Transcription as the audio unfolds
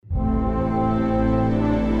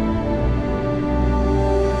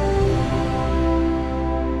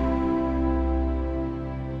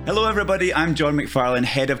everybody, I'm John McFarlane,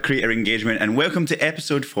 Head of Creator Engagement, and welcome to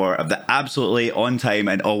episode 4 of the absolutely on time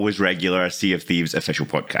and always regular Sea of Thieves official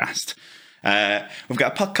podcast. We've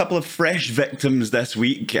got a couple of fresh victims this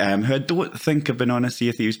week who I don't think have been on a Sea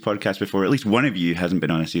of Thieves podcast before. At least one of you hasn't been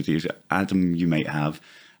on a Sea of Thieves. Adam, you might have.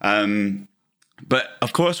 But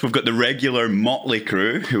of course, we've got the regular motley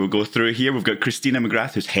crew who will go through here. We've got Christina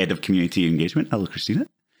McGrath, who's Head of Community Engagement. Hello, Christina.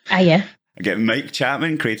 Hiya. I get Mike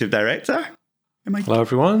Chapman, Creative Director. Hey, Mike. Hello,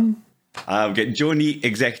 everyone. I've got Joe Neate,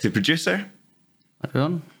 Executive Producer.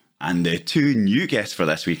 Everyone. And the two new guests for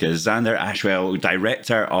this week is Xander Ashwell,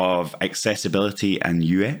 Director of Accessibility and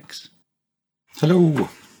UX. Hello.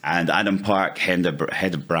 And Adam Park, Head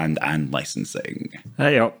of Brand and Licensing.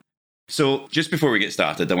 Hey up. So just before we get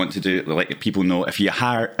started, I want to let people know if you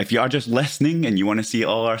are just listening and you want to see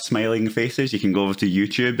all our smiling faces, you can go over to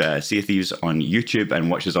YouTube, Sea of Thieves on YouTube and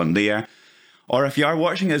watch us on there. Or if you are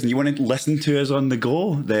watching us and you want to listen to us on the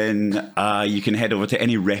go, then you can head over to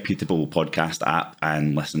any reputable podcast app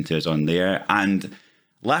and listen to us on there. And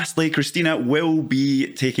lastly, Christina will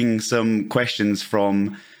be taking some questions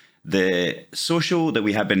from the social that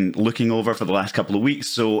we have been looking over for the last couple of weeks.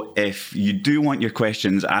 So if you do want your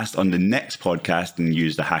questions asked on the next podcast, then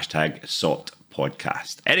use the hashtag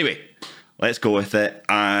SOTPodcast. Anyway, let's go with it.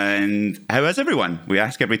 And how is everyone? We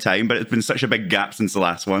ask every time, but it's been such a big gap since the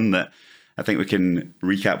last one that I think we can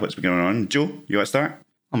recap what's been going on. Joe, you want to start?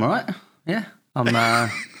 I'm all right. Yeah. I'm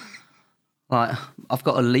I've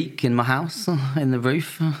got a leak in my house in the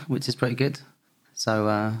roof, which is pretty good. So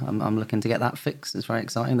I'm looking to get that fixed. It's very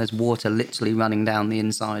exciting. There's water literally running down the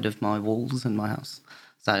inside of my walls in my house.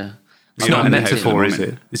 So it's not a metaphor, is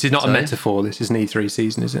it? This is not a metaphor. This is an E3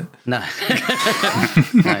 season, is it? No.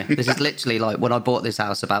 No. This is literally like when I bought this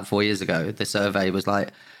house about 4 years ago, the survey was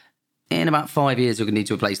like, in about 5 years, we're going to need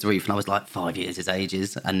to replace the roof. And I was like, 5 years is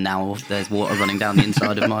ages. And now there's water running down the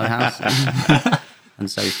inside of my house.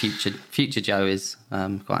 And so future Joe is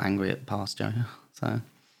quite angry at past Joe. So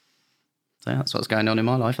that's what's going on in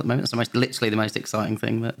my life at the moment. It's literally the most exciting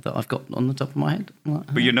thing that I've got on the top of my head.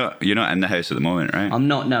 But you're not in the house at the moment, right? I'm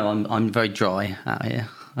not. No, I'm very dry out here.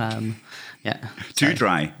 Yeah. Too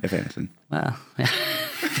dry, if anything. Well, yeah.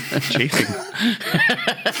 Chafing.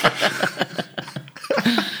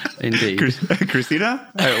 Indeed.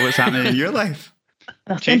 Christina, what's happening in your life?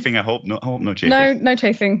 Nothing. Chafing, I hope no chafing. No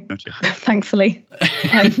chafing. No chafing. Thankfully.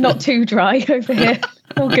 Not too dry over here.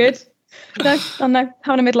 All good. No, I know,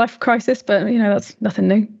 having a midlife crisis, but that's nothing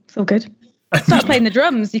new. It's all good. Start playing the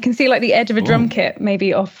drums. You can see like the edge of a drum kit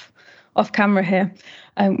maybe off camera here,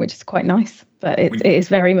 which is quite nice. But it is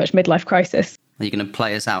very much midlife crisis. Are you going to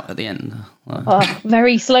play us out at the end?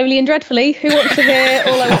 Very slowly and dreadfully. Who wants to hear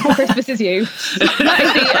All I Want for Christmas Is You? That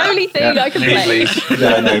is the only thing I can play. Please.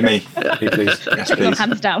 No, me. Please. Yes, please.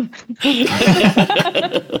 Hands down.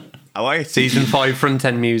 Season 5 front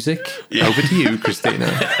end music. Yeah. Over to you, Christina.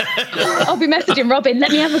 I'll be messaging Robin. Let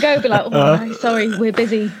me have a go. Be like, no, sorry, we're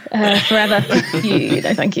busy forever.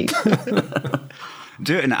 Thank you.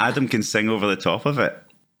 Do it and Adam can sing over the top of it.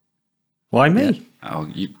 Why me? Yeah. Oh,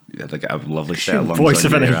 you had like a lovely set of lungs voice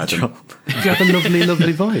on of an you, angel. Adam. You have a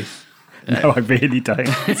lovely voice. No, I really don't.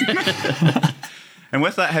 And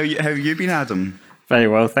with that, how you been, Adam? Very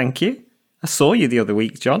well, thank you. I saw you the other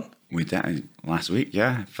week, John. We did last week,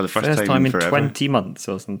 yeah, for the first time in forever. 20 months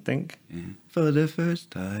or something. Yeah. For the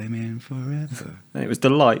first time in forever. And it was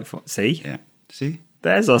delightful. See? Yeah. See?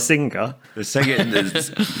 There's our singer. The singing is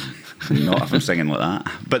not if I'm singing like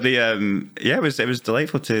that. But it was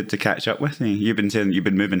delightful to catch up with me. You've been saying you've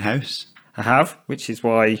been moving house. I have, which is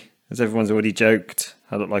why, as everyone's already joked,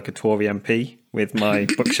 I look like a Tory MP with my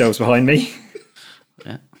bookshelves behind me.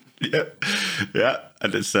 Yeah,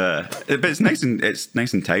 and it's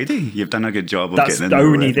nice and tidy. You've done a good job of That's getting in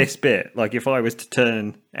only this bit. Like if I was to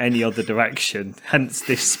turn any other direction, hence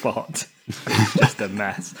this spot, it's just a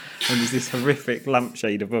mess. And there's this horrific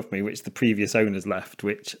lampshade above me, which the previous owners left,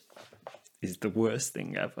 which is the worst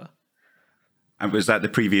thing ever. And was that the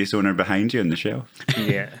previous owner behind you on the shelf?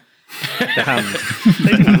 Yeah, the hand.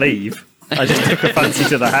 They didn't leave. I just took a fancy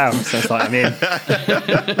to the house. I was like, I'm in.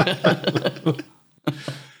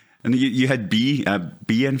 And you had bee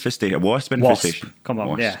infestation, a wasp infestation. Come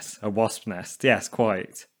on, yes, a wasp nest. Yes,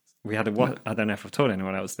 quite. We had a I don't know if I've told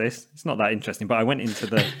anyone else this. It's not that interesting, but I went into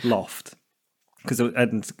the loft because I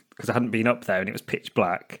hadn't been up there and it was pitch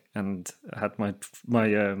black, and I had my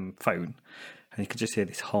phone, and you could just hear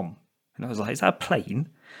this hum, and I was like, "Is that a plane?"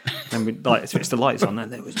 And we switched the lights on,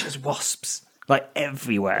 and there was just wasps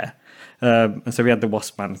everywhere. And so we had the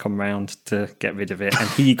wasp man come round to get rid of it, and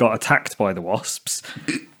he got attacked by the wasps.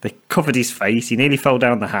 They covered his face. He nearly fell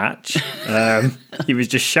down the hatch. He was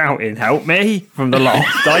just shouting, "Help me!" from the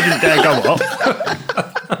loft. I didn't dare go up.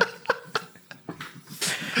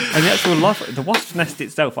 And the actual the wasp nest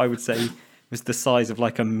itself, I would say, was the size of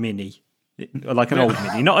like a mini. Like an old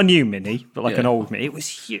mini, not a new mini, but like an old mini. It was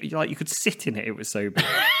huge. Like you could sit in it. It was so big.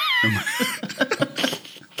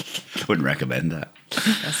 Wouldn't recommend that.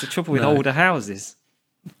 That's the trouble with older houses.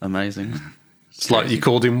 Amazing. It's like you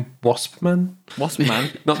called him Wasp Man. Wasp Man.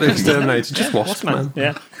 Not the exterminator, just Wasp Man.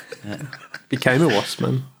 Yeah. Became a Wasp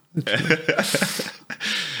Man.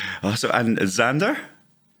 Also, and Xander,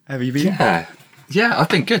 have you been? Yeah, I've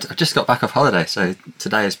been good. I just got back off holiday, so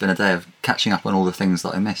today has been a day of catching up on all the things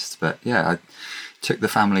that I missed. But yeah, I took the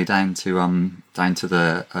family down to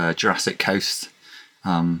the Jurassic Coast,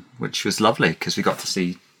 which was lovely because we got to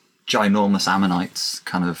see ginormous ammonites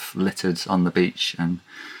kind of littered on the beach, and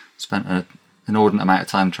spent an inordinate amount of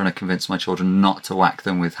time trying to convince my children not to whack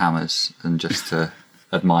them with hammers and just to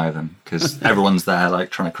admire them, because everyone's there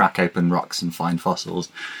like trying to crack open rocks and find fossils,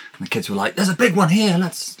 and the kids were like, "There's a big one here.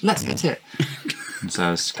 Let's get it." And so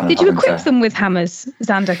I was kind of Did you equip them with hammers,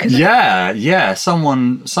 Xander? Yeah.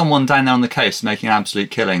 Someone down there on the coast making an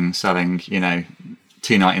absolute killing, selling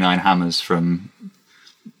 $2.99 hammers from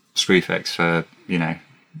Screwfix for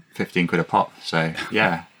 15 quid a pop. So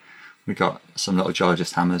yeah, we got some little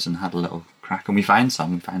geologist hammers and had a little crack, and we found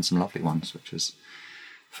some lovely ones, which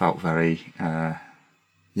felt very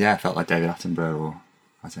felt like David Attenborough, or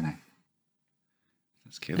I don't know.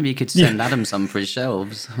 That's cute. Maybe you could send Adam some for his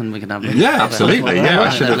shelves, and we can have them. Yeah, absolutely. Yeah, I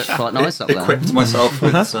should have look quite nice up there. equipped myself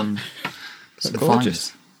with some gorgeous.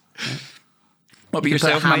 finds. What about You could put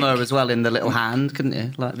a yourself, hammer Mike? as well in the little hand, couldn't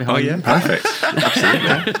you? Like Oh behind yeah, you. Perfect.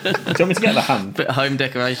 Absolutely. Do you want me to get the hand? Bit of home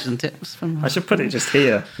decoration tips from. I should put it just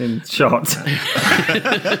here in shot.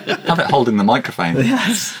 Have it holding the microphone.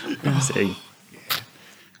 Yes. See,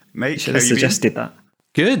 Mate, should how have you been? suggested that.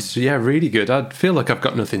 Good. Yeah, really good. I feel like I've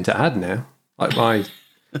got nothing to add now. Like my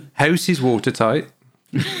house is watertight.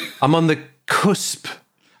 I'm on the cusp.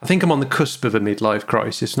 I think I'm on the cusp of a midlife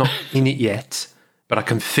crisis. Not in it yet, but I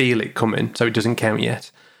can feel it coming, so it doesn't count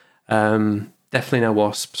yet. Definitely no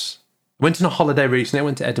wasps. I went on a holiday recently. I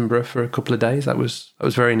went to Edinburgh for a couple of days. That was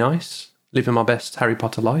very nice. Living my best Harry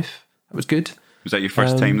Potter life. That was good. Was that your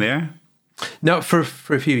first time there? No, for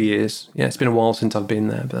a few years. Yeah, it's been a while since I've been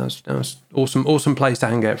there, but that was awesome place to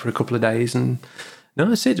hang out for a couple of days. And no,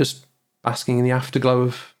 that's it. Just basking in the afterglow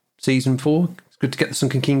of season 4. It's good to get the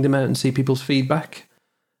Sunken Kingdom out and see people's feedback.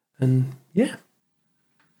 And yeah,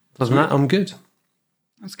 other than that, I'm good.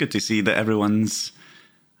 It's good to see that everyone's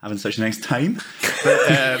having such a nice time.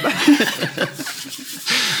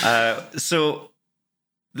 So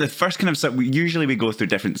the first kind of usually we go through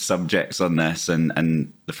different subjects on this,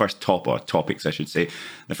 and the first topics, I should say.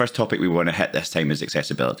 The first topic we want to hit this time is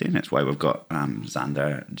accessibility, and that's why we've got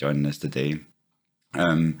Xander joining us today.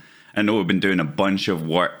 I know we've been doing a bunch of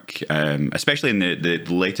work, especially in the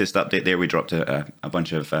latest update there. We dropped a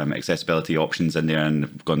bunch of accessibility options in there and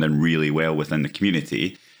have gone down really well within the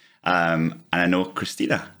community. And I know,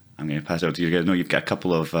 Christina, I'm going to pass it over to you guys. I know you've got a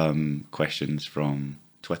couple of questions from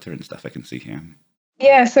Twitter and stuff I can see here.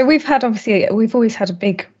 Yeah, so we've always had a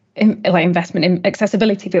big investment in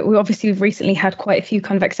accessibility, but we've recently had quite a few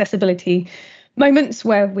kind of accessibility moments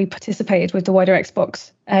where we participated with the wider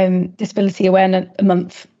Xbox Disability Awareness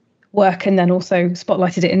Month work, and then also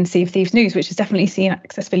spotlighted it in Sea of Thieves News, which has definitely seen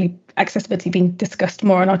accessibility being discussed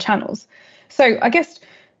more on our channels. So I guess,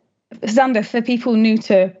 Xander, for people new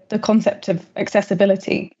to the concept of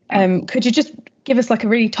accessibility, could you just give us like a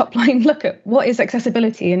really top line look at what is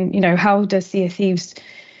accessibility, and how does Sea of Thieves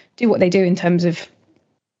do what they do in terms of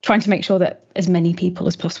trying to make sure that as many people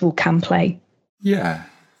as possible can play?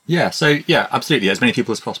 Yeah, so yeah, absolutely. As many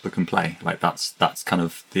people as possible can play. Like that's kind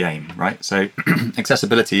of the aim, right? So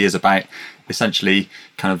accessibility is about essentially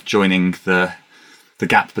kind of joining the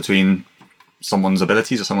gap between someone's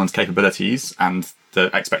abilities or someone's capabilities and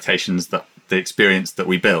the expectations that the experience that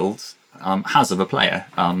we build has of a player.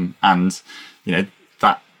 And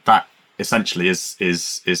that essentially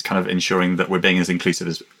is kind of ensuring that we're being as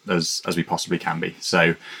inclusive as we possibly can be.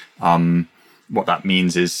 So what that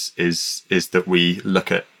means is that we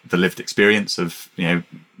look at the lived experience of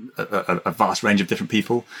a vast range of different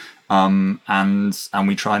people, and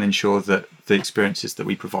we try and ensure that the experiences that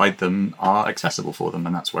we provide them are accessible for them,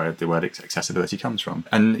 and that's where the word accessibility comes from.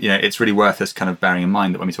 And it's really worth us kind of bearing in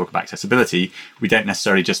mind that when we talk about accessibility, we don't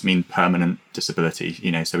necessarily just mean permanent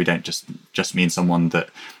disability. So we don't just mean someone that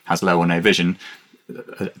has low or no vision.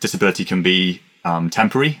 Disability can be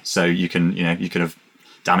temporary, so you can have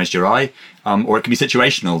damaged your eye, or it can be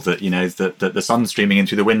situational that that the sun's streaming in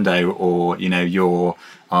through the window, or you're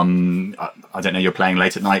I don't know, you're playing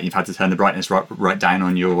late at night, you've had to turn the brightness right down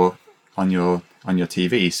on your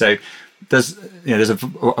TV. So there's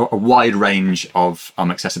a wide range of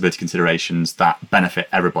accessibility considerations that benefit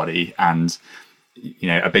everybody, and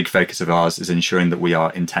a big focus of ours is ensuring that we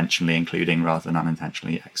are intentionally including rather than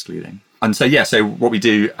unintentionally excluding. And so what we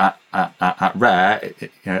do at Rare,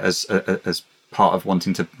 as part of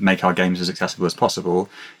wanting to make our games as accessible as possible,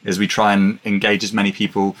 is we try and engage as many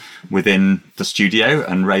people within the studio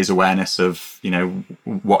and raise awareness of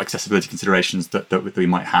what accessibility considerations that we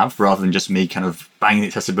might have, rather than just me kind of banging the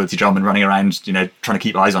accessibility drum and running around trying to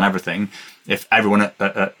keep eyes on everything. If everyone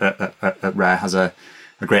at Rare has a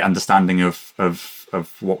great understanding of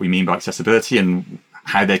what we mean by accessibility and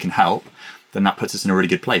how they can help, then that puts us in a really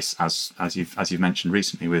good place, as you've mentioned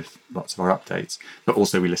recently with lots of our updates. But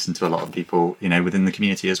also we listen to a lot of people, within the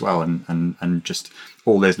community as well, and just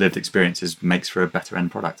all those lived experiences makes for a better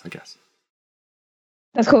end product, I guess.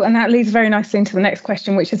 That's cool. And that leads very nicely into the next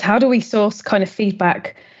question, which is how do we source kind of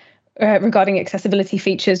feedback regarding accessibility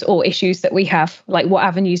features or issues that we have? Like, what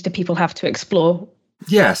avenues do people have to explore?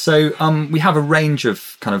 Yeah, so we have a range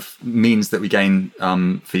of kind of means that we gain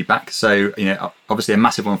feedback. So obviously a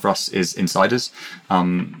massive one for us is Insiders.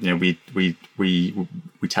 We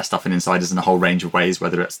test stuff in Insiders in a whole range of ways,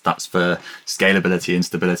 whether that's for scalability and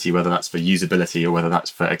stability, whether that's for usability, or whether that's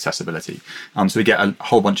for accessibility. So we get a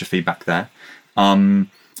whole bunch of feedback there.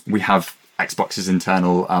 We have Xbox's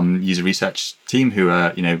internal user research team who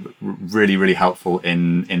are really, really helpful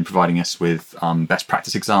in providing us with best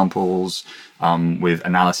practice examples, with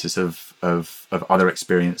analysis of other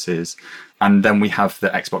experiences. And then we have the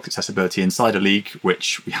Xbox Accessibility Insider League,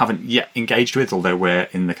 which we haven't yet engaged with, although we're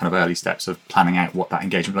in the kind of early steps of planning out what that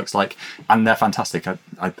engagement looks like. And they're fantastic.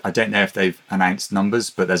 I don't know if they've announced numbers,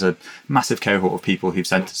 but there's a massive cohort of people who've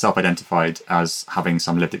self-identified as having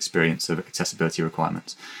some lived experience of accessibility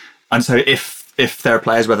requirements. And so if there are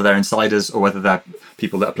players, whether they're insiders or whether they're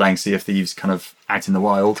people that are playing Sea of Thieves kind of out in the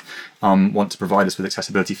wild, want to provide us with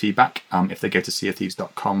accessibility feedback, if they go to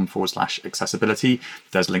seaofthieves.com/accessibility,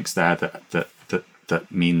 there's links there that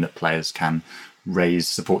mean that players can raise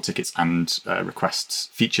support tickets and request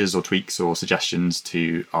features or tweaks or suggestions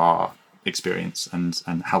to our experience and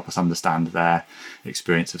help us understand their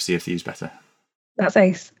experience of Sea of Thieves better. That's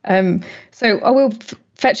ace. So I will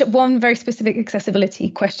fetch up one very specific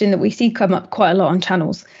accessibility question that we see come up quite a lot on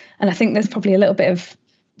channels. And I think there's probably a little bit of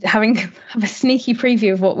have a sneaky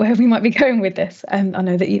preview of where we might be going with this. I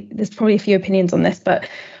know that there's probably a few opinions on this, but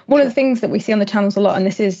one of the things that we see on the channels a lot, and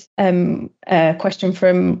this is a question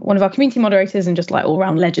from one of our community moderators and just like all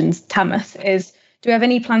round legends, Tamas, is do we have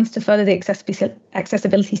any plans to further the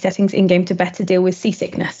accessibility settings in-game to better deal with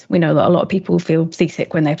seasickness? We know that a lot of people feel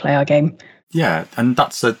seasick when they play our game. Yeah, and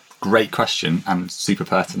that's a great question and super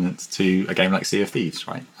pertinent to a game like Sea of Thieves,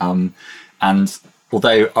 right? And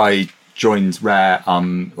although I joined Rare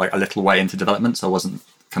like a little way into development, so I wasn't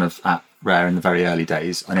kind of at Rare in the very early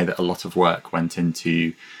days, I know that a lot of work went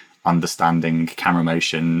into understanding camera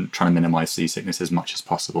motion, trying to minimize seasickness as much as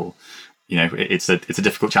possible. It's a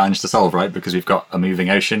difficult challenge to solve, right? Because we've got a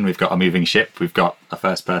moving ocean, we've got a moving ship, we've got a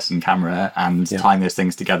first-person camera, and tying those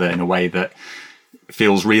things together in a way that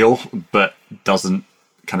feels real but doesn't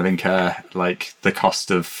kind of incur like the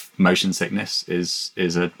cost of motion sickness is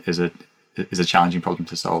a challenging problem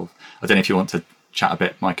to solve. I don't know if you want to chat a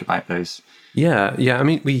bit, Mike, about those. Yeah. I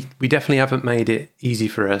mean, we definitely haven't made it easy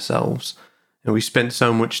for ourselves, and we spent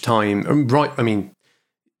so much time. Right. I mean,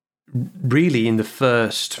 really, in the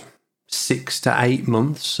first 6 to 8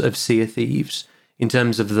 months of Sea of Thieves, in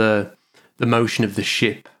terms of the motion of the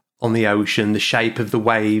ship on the ocean, the shape of the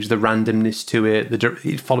waves, the randomness to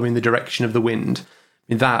it, following the direction of the wind.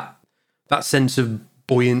 I mean, that sense of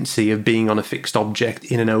buoyancy of being on a fixed object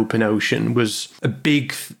in an open ocean was a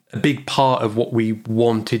big part of what we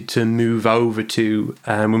wanted to move over to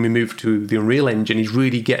when we moved to the Unreal Engine, is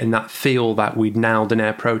really getting that feel that we'd nailed in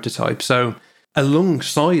our prototype. So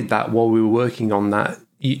alongside that, while we were working on that,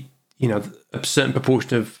 a certain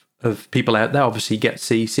proportion of people out there obviously get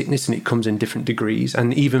seasickness, and it comes in different degrees.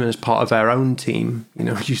 And even as part of our own team,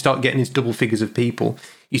 you start getting into double figures of people.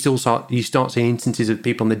 You start seeing instances of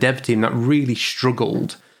people on the dev team that really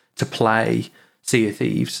struggled to play Sea of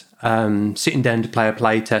Thieves, sitting down to play a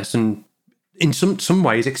playtest, and in some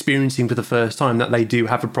ways experiencing for the first time that they do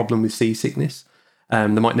have a problem with seasickness. They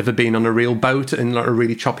might never been on a real boat in like a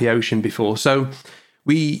really choppy ocean before. So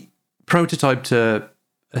we prototyped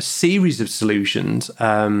a series of solutions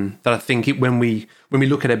that I think when we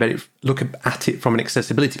look at it from an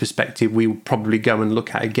accessibility perspective, we will probably go and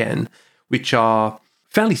look at again, which are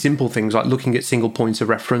fairly simple things like looking at single points of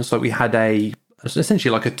reference. Like we had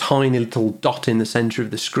essentially like a tiny little dot in the center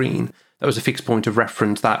of the screen that was a fixed point of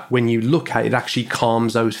reference that when you look at it, actually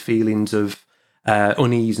calms those feelings of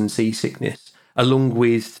unease and seasickness, along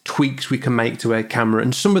with tweaks we can make to our camera.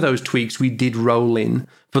 And some of those tweaks we did roll in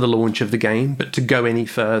for the launch of the game, but to go any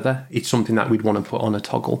further, it's something that we'd want to put on a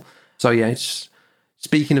toggle. So yeah, it's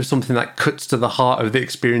speaking of something that cuts to the heart of the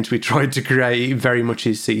experience we tried to create, it very much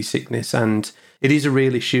is seasickness, and it is a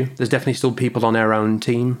real issue. There's definitely still people on our own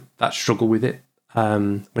team that struggle with it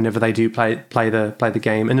whenever they do play the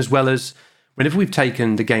game. And as well as whenever we've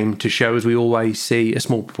taken the game to shows, we always see a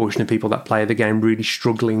small proportion of people that play the game really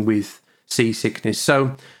struggling with seasickness.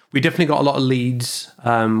 So we definitely got a lot of leads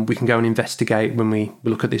we can go and investigate when we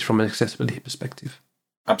look at this from an accessibility perspective.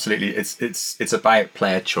 Absolutely. It's about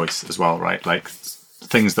player choice as well, right? Like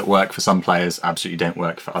things that work for some players absolutely don't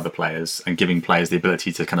work for other players, and giving players the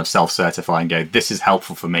ability to kind of self-certify and go, this is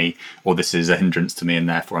helpful for me, or this is a hindrance to me, and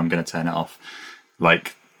therefore I'm going to turn it off.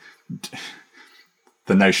 Like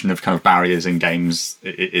the notion of kind of barriers in games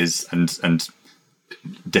is and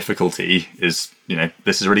difficulty is,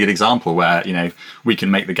 this is a really good example where, we can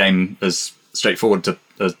make the game as straightforward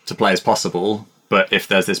to play as possible, but if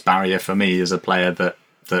there's this barrier for me as a player that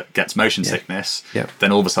gets motion sickness, then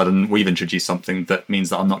all of a sudden we've introduced something that means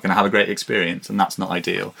that I'm not going to have a great experience, and that's not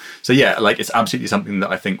ideal. So yeah, like it's absolutely something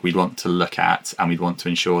that I think we'd want to look at, and we'd want to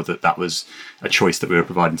ensure that that was a choice that we were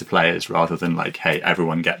providing to players, rather than like, hey,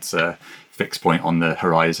 everyone gets a fixed point on the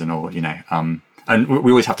horizon, or and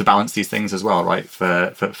we always have to balance these things as well, right,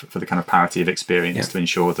 for the kind of parity of experience, to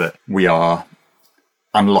ensure that we are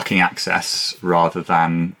unlocking access rather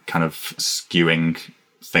than kind of skewing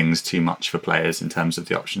things too much for players in terms of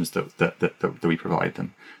the options that we provide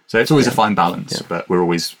them. So it's always a fine balance, but we're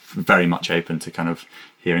always very much open to kind of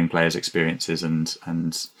hearing players' experiences and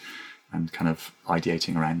kind of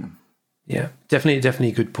ideating around them. Yeah, definitely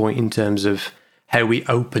a good point in terms of how we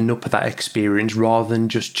open up that experience rather than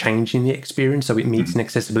just changing the experience so it meets an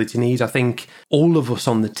accessibility needs. I think all of us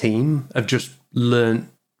on the team have just learned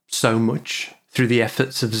so much through the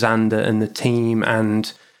efforts of Xander and the team,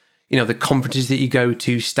 and the conferences that you go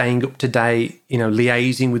to, staying up to date,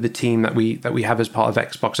 liaising with the team that we have as part of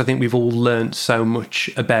Xbox. I think we've all learned so much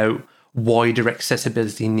about wider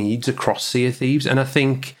accessibility needs across Sea of Thieves. And I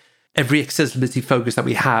think every accessibility focus that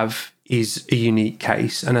we have is a unique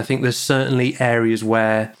case. And I think there's certainly areas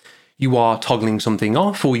where you are toggling something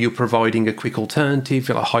off, or you're providing a quick alternative,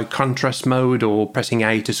 like high contrast mode, or pressing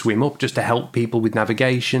A to swim up just to help people with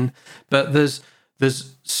navigation. But there's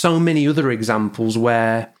so many other examples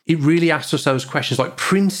where it really asks us those questions, like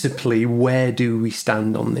principally, where do we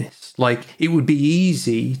stand on this? Like, it would be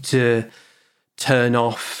easy to turn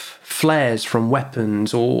off flares from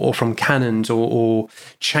weapons or from cannons, or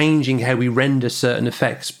changing how we render certain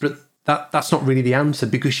effects, but that's not really the answer,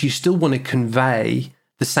 because you still want to convey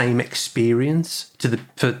the same experience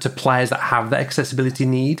to players that have that accessibility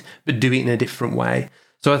need, but do it in a different way.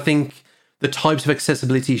 So I think the types of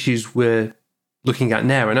accessibility issues we're looking at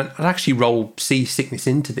now, and I'd actually roll seasickness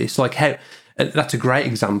into this, like how that's a great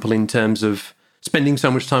example in terms of spending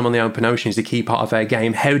so much time on the open ocean is a key part of our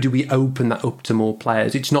game. How do we open that up to more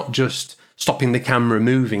players? It's not just stopping the camera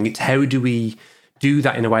moving, it's how do we do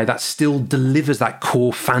that in a way that still delivers that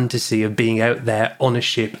core fantasy of being out there on a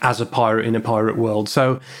ship as a pirate in a pirate world.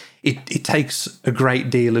 So it takes a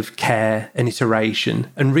great deal of care and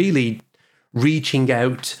iteration, and really reaching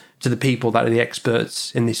out to the people that are the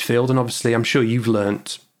experts in this field. And obviously, I'm sure you've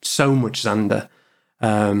learnt so much, Xander.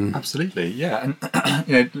 Absolutely, yeah,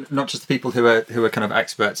 and not just the people who are kind of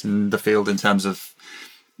experts in the field in terms of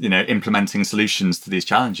implementing solutions to these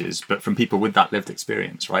challenges, but from people with that lived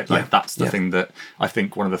experience, right? Like that's the thing that I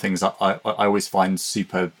think one of the things that I always find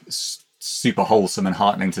super wholesome and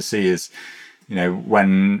heartening to see is,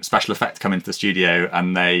 when Special Effect come into the studio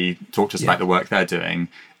and they talk to us about the work they're doing,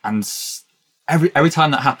 and every time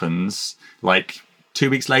that happens, like 2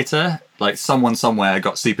 weeks later, like someone somewhere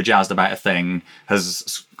got super jazzed about a thing,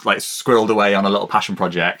 has like squirreled away on a little passion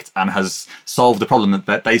project, and has solved a problem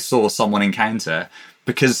that they saw someone encounter,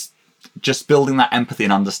 because just building that empathy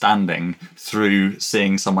and understanding through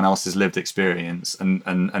seeing someone else's lived experience and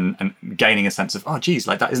gaining a sense of, oh geez,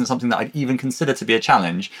 like that isn't something that I'd even consider to be a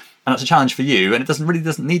challenge, and it's a challenge for you, and it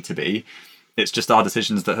doesn't need to be. It's just our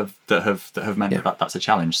decisions that have meant that that's a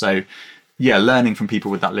challenge. So yeah, learning from people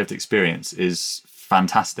with that lived experience is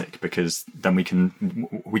fantastic, because then we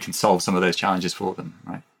can solve some of those challenges for them,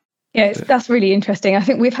 right? Yeah, that's really interesting. I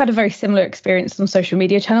think we've had a very similar experience on social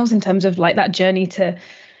media channels in terms of like that journey to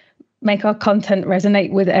make our content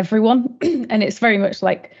resonate with everyone. And it's very much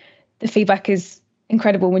like the feedback is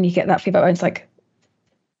incredible when you get that feedback. It's like,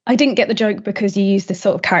 I didn't get the joke because you use this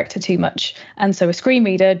sort of character too much. And so a screen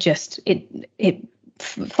reader just, it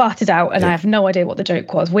farted out, and I have no idea what the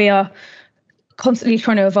joke was. We are constantly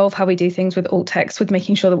trying to evolve how we do things with alt text, with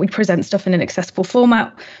making sure that we present stuff in an accessible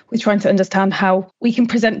format, with trying to understand how we can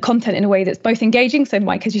present content in a way that's both engaging. So,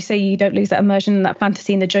 Mike, as you say, you don't lose that immersion and that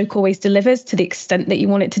fantasy, and the joke always delivers to the extent that you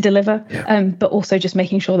want it to deliver, but also just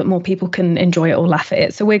making sure that more people can enjoy it or laugh at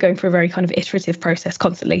it. So we're going through a very kind of iterative process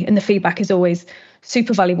constantly, and the feedback is always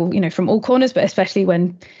super valuable, from all corners, but especially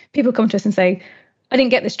when people come to us and say, I didn't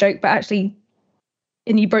get this joke, but actually,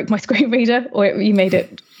 and you broke my screen reader, or you made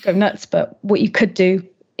it go nuts, but what you could do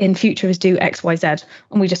in future is do X, Y, Z,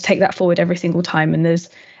 and we just take that forward every single time. And there's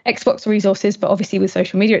Xbox resources, but obviously with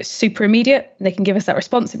social media, it's super immediate. They can give us that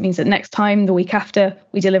response. It means that next time, the week after,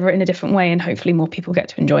 we deliver it in a different way, and hopefully more people get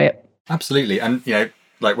to enjoy it. Absolutely. And,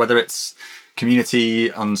 like whether it's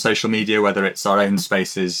community on social media, whether it's our own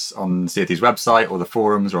spaces on Sea of Thieves website or the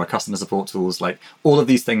forums or our customer support tools, like all of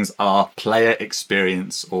these things are player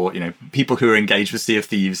experience, or people who are engaged with Sea of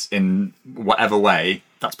Thieves in whatever way.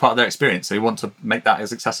 That's part of their experience. So we want to make that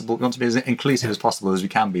as accessible. We want to be as inclusive as possible as we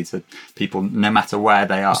can be to people, no matter where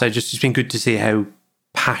they are. So it's been good to see how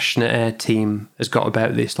passionate our team has got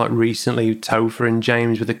about this. Like recently, Topher and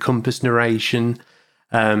James with the Compass narration,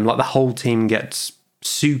 like the whole team gets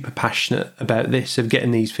super passionate about this, of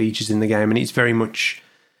getting these features in the game. And it's very much,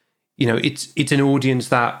 it's an audience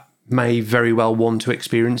that may very well want to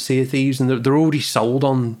experience Sea of Thieves, and they're already sold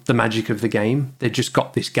on the magic of the game. They've just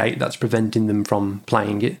got this gate that's preventing them from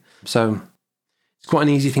playing it. So it's quite an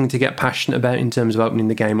easy thing to get passionate about in terms of opening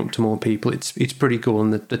the game up to more people. It's pretty cool,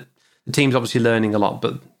 and the team's obviously learning a lot,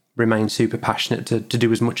 but remain super passionate to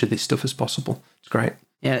do as much of this stuff as possible. It's great.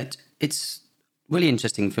 Yeah, it's really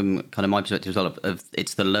interesting from kind of my perspective as well, of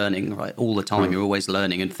it's the learning, right? All the time you're always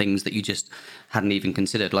learning, and things that you just hadn't even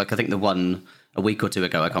considered. Like I think the one a week or two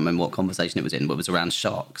ago, I can't remember what conversation it was in, but it was around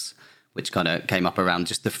sharks, which kind of came up around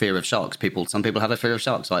just the fear of sharks. Some people have a fear of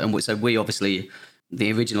sharks, right? And so we obviously,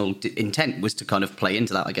 the original intent was to kind of play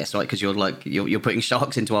into that, I guess, right? Because you're putting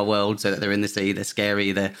sharks into our world so that they're in the sea, they're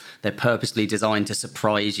scary, they're purposely designed to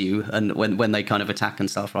surprise you, and when they kind of attack and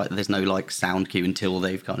stuff, right? There's no like sound cue until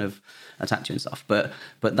they've kind of attacked you and stuff. But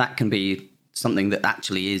that can be something that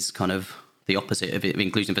actually is kind of the opposite of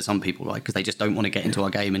inclusion for some people, right? Because they just don't want to get into our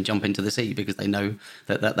game and jump into the sea because they know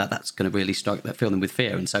that's going to really fill them with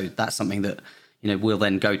fear. And so that's something that we'll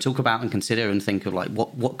then go talk about and consider and think of like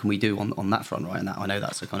what can we do on that front, right? And I know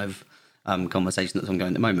that's a kind of conversation that's ongoing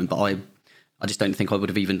at the moment, but I just don't think I would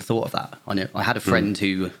have even thought of that. I had a friend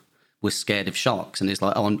who was scared of sharks, and it's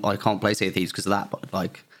like, oh, I can't play Sea of Thieves because of that,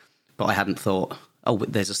 but I hadn't thought, oh,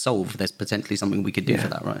 there's a solve. There's potentially something we could do for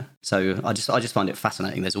that, right? So I just find it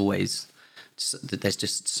fascinating. There's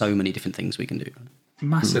just so many different things we can do.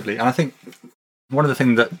 Massively. And I think one of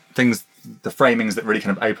the the framings that really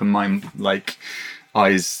kind of open my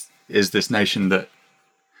eyes is this notion that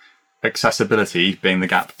accessibility, being the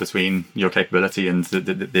gap between your capability and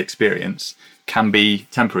the experience, can be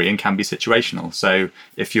temporary and can be situational. So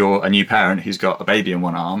if you're a new parent who's got a baby in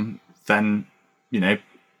one arm, then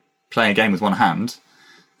playing a game with one hand,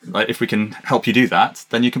 like if we can help you do that,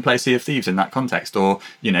 then you can play Sea of Thieves in that context. Or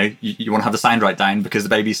you want to have the sound right down because the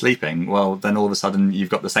baby's sleeping, well then all of a sudden you've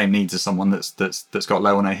got the same needs as someone that's got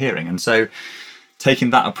low or no hearing. And so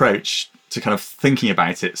taking that approach to kind of thinking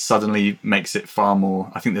about it suddenly makes it far more.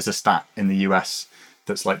 I think there's a stat in the US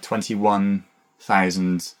that's like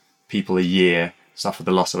 21,000 people a year suffer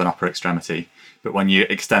the loss of an upper extremity. But when you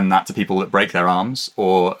extend that to people that break their arms,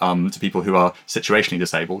 or to people who are situationally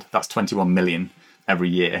disabled, that's 21 million every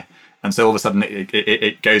year. And so all of a sudden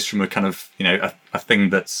it goes from a kind of a thing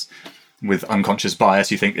that's with unconscious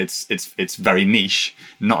bias, you think it's very niche.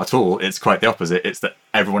 Not at all. It's quite the opposite. It's that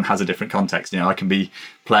everyone has a different context. I can be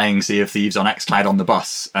playing Sea of Thieves on xCloud on the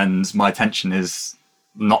bus, and my attention is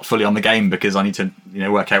not fully on the game because I need to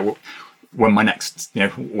work out when my next when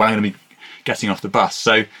I'm going to be getting off the bus.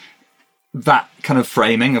 So that kind of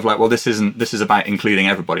framing of like, well, this is about including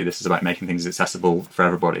everybody. This is about making things accessible for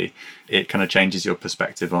everybody. It kind of changes your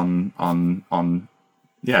perspective on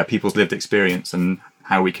people's lived experience and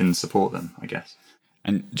how we can support them, I guess.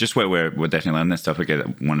 And just where we're definitely on this topic, I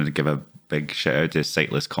wanted to give a big shout out to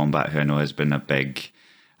Sightless Combat, who I know has been a big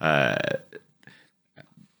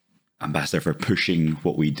ambassador for pushing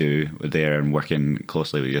what we do there and working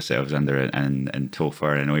closely with yourselves, Zander and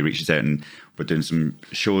Topher. I know he reaches out, and we're doing some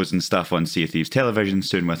shows and stuff on Sea of Thieves television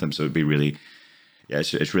soon with him, so it'd be really,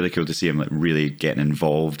 it's really cool to see him like really getting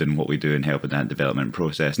involved in what we do and helping that development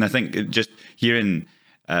process. And I think just hearing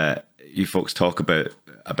you folks talk about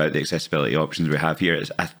the accessibility options we have here,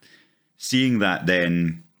 seeing that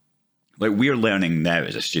then like we're learning now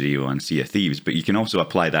as a studio on Sea of Thieves, but you can also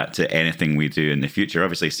apply that to anything we do in the future.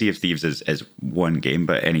 Obviously, Sea of Thieves is one game,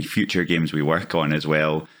 but any future games we work on as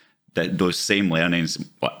well, that those same learnings,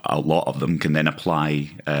 a lot of them can then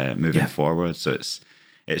apply moving forward. So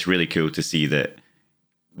it's really cool to see that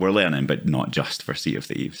we're learning, but not just for Sea of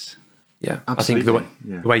Thieves. Yeah, Absolutely. I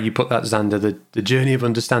think the way you put that, Xander, the journey of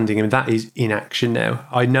understanding, I mean, that is in action now.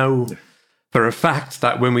 I know for a fact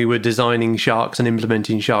that when we were designing Sharks and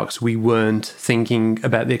implementing Sharks, we weren't thinking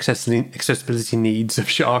about the accessibility needs of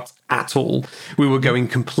Sharks at all. We were going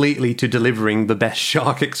completely to delivering the best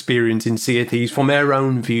Shark experience in Sea of Thieves from our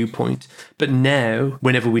own viewpoint. But now,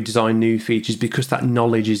 whenever we design new features, because that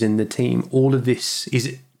knowledge is in the team, all of this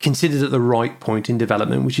is considered at the right point in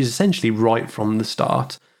development, which is essentially right from the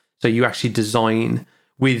start. So you actually design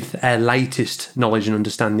with our latest knowledge and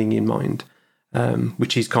understanding in mind,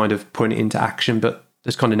 which is kind of putting it into action. But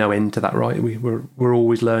there's kind of no end to that, right? We're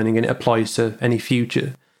always learning, and it applies to any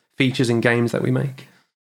future features and games that we make.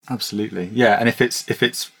 Absolutely, yeah. And if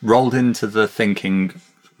it's rolled into the thinking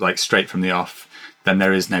like straight from the off, then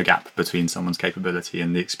there is no gap between someone's capability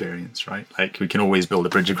and the experience, right? Like we can always build a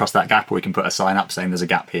bridge across that gap, or we can put a sign up saying there's a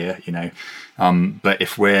gap here, you know. But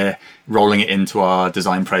if we're rolling it into our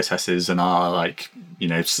design processes and our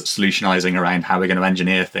solutionizing around how we're going to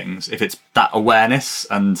engineer things, if it's that awareness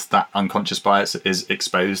and that unconscious bias is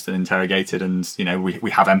exposed and interrogated, and you know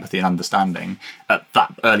we have empathy and understanding at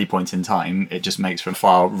that early point in time, it just makes for a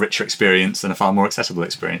far richer experience and a far more accessible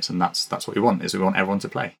experience, and that's what we want. Is we want everyone to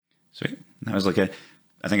play. Sweet. That was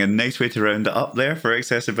I think a nice way to round it up there for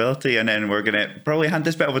accessibility, and then we're going to probably hand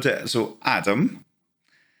this bit over to Adam.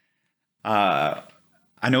 I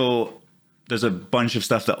know there's a bunch of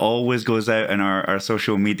stuff that always goes out in our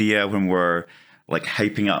social media when we're like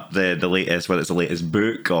hyping up the latest, whether it's the latest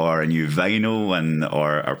book or a new vinyl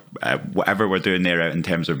or whatever we're doing there out in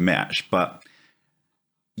terms of merch, but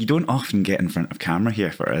you don't often get in front of camera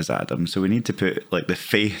here for us, Adam, so we need to put like the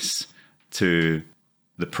face to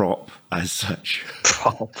the prop as such.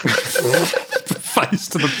 Prop. Face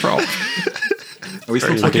to the prop. Are we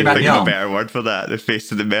still talking about the a arm? better word for that? The face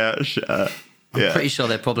to the merch. I'm pretty sure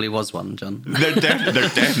there probably was one, John. There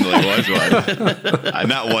definitely was one,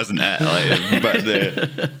 and that wasn't it.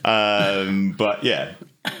 But yeah,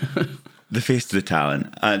 the face to the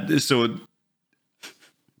talent. So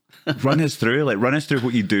run us through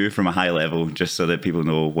what you do from a high level, just so that people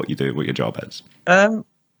know what you do, what your job is.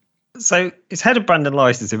 So it's head of brand and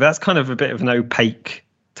licensing, but that's kind of a bit of an opaque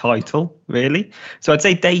title, really. So I'd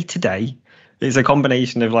say day to day is a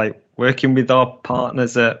combination of like working with our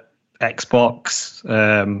partners at Xbox,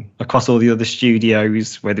 across all the other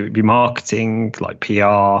studios, whether it be marketing, like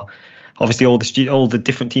PR, obviously all the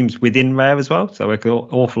different teams within Rare as well. So I work an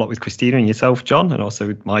awful lot with Christina and yourself, John, and also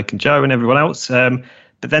with Mike and Joe and everyone else. But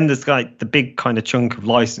then there's like the big kind of chunk of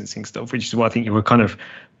licensing stuff, which is what I think you were kind of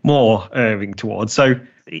more erring towards. So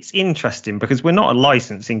it's interesting because we're not a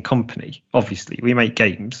licensing company, obviously. We make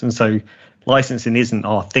games, and so licensing isn't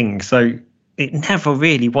our thing. So it never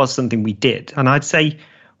really was something we did. And I'd say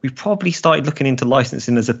we probably started looking into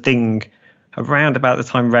licensing as a thing around about the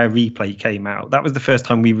time Rare Replay came out. That was the first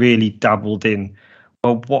time we really dabbled in,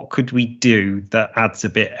 well, what could we do that adds a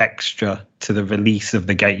bit extra to the release of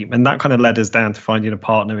the game? And that kind of led us down to finding a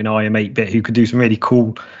partner in IM8-bit who could do some really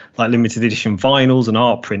cool, like limited edition vinyls and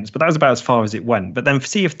art prints. But that was about as far as it went. But then for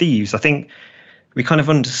Sea of Thieves, I think we kind of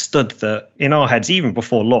understood that in our heads, even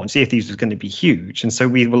before launch, Sea of Thieves was going to be huge. And so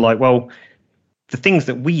we were like, well, the things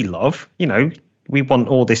that we love, you know, we want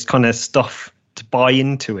all this kind of stuff to buy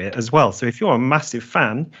into it as well. So if you're a massive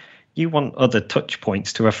fan, you want other touch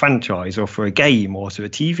points to a franchise or for a game or to a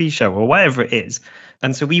TV show or whatever it is.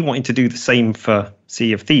 And so we wanted to do the same for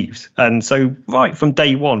Sea of Thieves. And so right from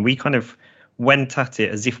day one, we kind of went at it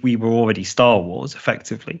as if we were already Star Wars,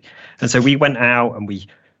 effectively. And so we went out and we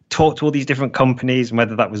talked to all these different companies, and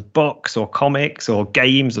whether that was books or comics or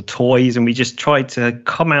games or toys, and we just tried to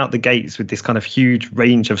come out the gates with this kind of huge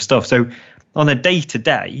range of stuff. So on a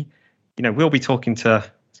day-to-day, you know, we'll be talking to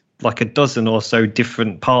like a dozen or so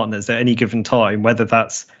different partners at any given time, whether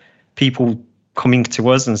that's people coming to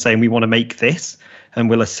us and saying we want to make this, and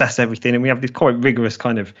we'll assess everything. And we have this quite rigorous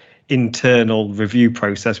kind of internal review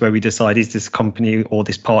process where we decide, is this company or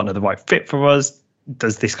this partner the right fit for us?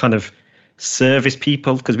 Does this kind of service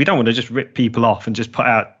people? Because we don't want to just rip people off and just put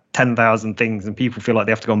out 10,000 things and people feel like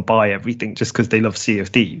they have to go and buy everything just because they love Sea of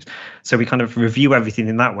Thieves. So we kind of review everything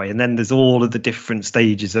in that way. And then there's all of the different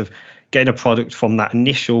stages of getting a product from that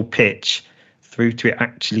initial pitch through to it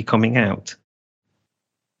actually coming out.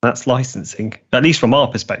 That's licensing, at least from our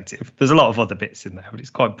perspective. There's a lot of other bits in there, but it's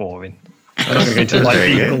quite boring. I'm not going to go into like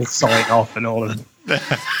legal sign off and all of them.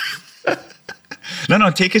 No,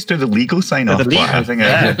 take us to the legal sign off. I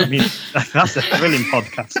mean, that's a thrilling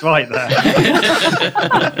podcast right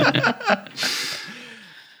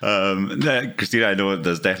there. Christina, I know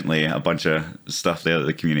there's definitely a bunch of stuff there that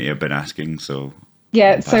the community have been asking. So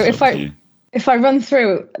yeah, so if I run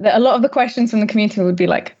through, a lot of the questions from the community would be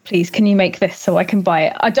like, please, can you make this so I can buy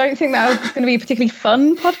it? I don't think that was going to be a particularly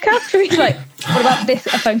fun podcast for me. Like, what about this,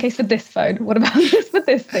 a phone case for this phone? What about this for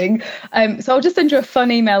this thing? So I'll just send you a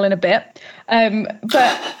fun email in a bit.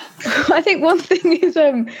 But I think one thing is,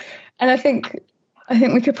 and I think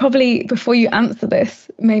we could probably, before you answer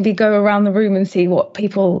this, maybe go around the room and see what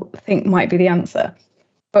people think might be the answer.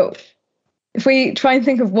 But if we try and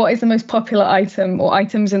think of what is the most popular item or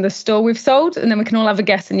items in the store we've sold, and then we can all have a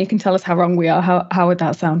guess and you can tell us how wrong we are, how would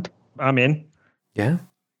that sound? I'm in. Yeah.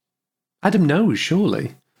 Adam knows,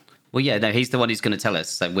 surely. Well, yeah, no, he's the one who's going to tell us,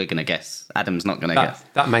 so we're going to guess. Adam's not going to guess.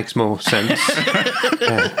 That makes more sense.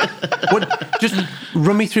 Yeah. Just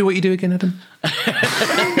run me through what you do again, Adam.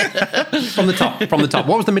 From the top.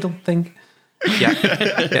 What was the middle thing?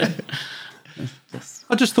 Yeah.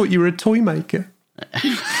 I just thought you were a toy maker.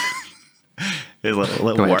 There's a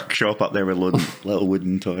little workshop up there with little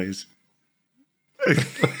wooden toys.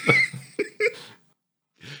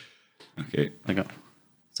 Okay.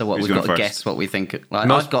 So what, Who's we've got to going guess what we think. Like,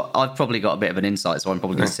 I've probably got a bit of an insight, so I'm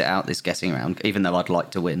probably going to sit out this guessing round, even though I'd like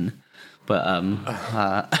to win. But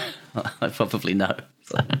I probably know.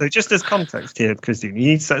 So just as context here, Christine, you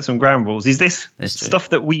need to set some ground rules. Is this stuff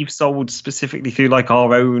that we've sold specifically through like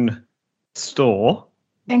our own store?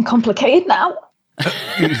 Getting complicated now.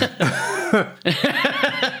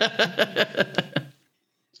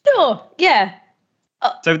 Sure, yeah.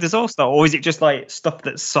 So there's also, or is it just like stuff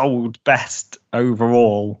that's sold best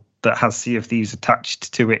overall that has Sea of Thieves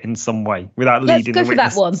attached to it in some way without leading the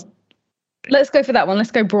witness? Let's go for that one. Let's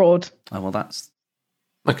go broad. Oh, well, that's...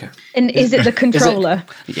 Okay. And is it the controller?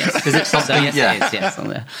 Yes. Is it something? Yes, it is. On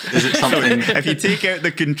there. Is it something? If you take out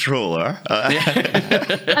the controller,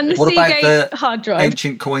 And the What about Seagate the hard drive.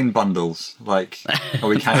 ancient coin bundles? Like, are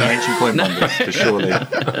we counting ancient coin bundles? Because surely.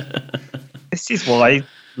 This is why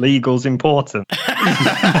legal's important. We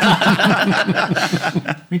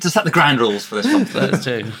need to set the ground rules for this one.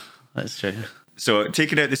 That's true. so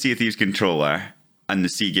taking out the Sea of Thieves controller and the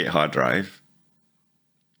Seagate hard drive,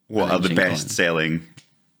 what are the Ancient best coin. selling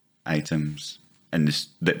items in this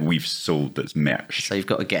that we've sold that's merch? So you've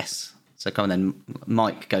got to guess. So come on then,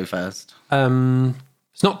 Mike, go first.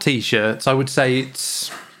 It's not t-shirts. I would say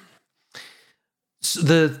it's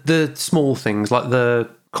the small things like the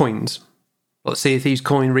coins, like Sea of Thieves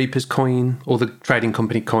coin, Reaper's coin, or the trading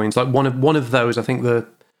company coins. Like one of those. I think the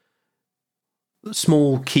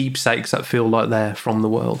small keepsakes that feel like they're from the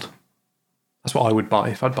world. That's what I would buy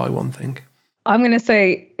if I'd buy one thing. I'm going to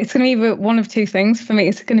say it's going to be either one of two things. For me,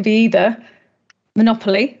 it's going to be either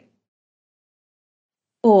Monopoly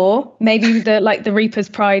or maybe the Reaper's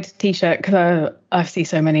Pride t-shirt, because I see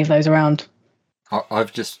so many of those around.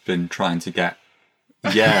 I've just been trying to get.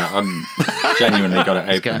 Yeah, I'm genuinely got it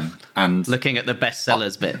open and Looking at the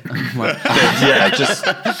bestsellers bit. yeah, just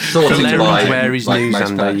sorting The by loungewear is like new, most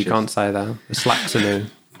Xander. You purchase. can't say that. The slacks are new.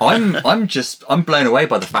 I'm blown away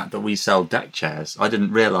by the fact that we sell deck chairs. I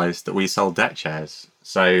didn't realise that we sold deck chairs.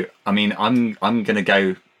 So I mean, I'm gonna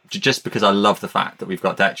go just because I love the fact that we've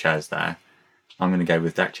got deck chairs there. I'm gonna go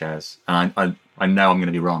with deck chairs, and I know I'm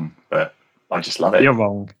gonna be wrong, but I just love it. You're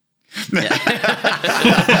wrong.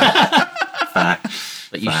 Fair.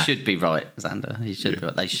 But you should be right, Xander. You should be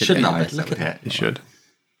right. They should Shouldn't be I? the Look bestseller. at it. You should.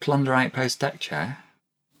 Plunder Outpost deck chair.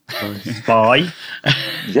 Bye.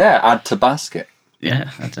 Yeah, add to basket.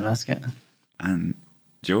 Yeah, that's a basket. And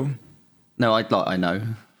Joe, No, I know.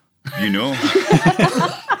 you know,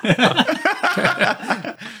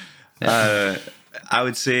 I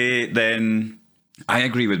would say then I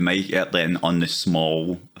agree with Mike then on the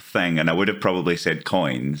small thing, and I would have probably said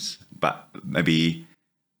coins, but maybe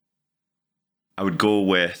I would go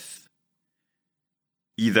with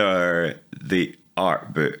either the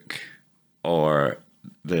art book or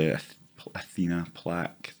the Athena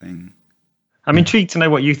plaque thing. I'm intrigued to know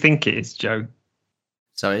what you think it is, Joe.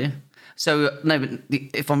 Sorry. So, no, but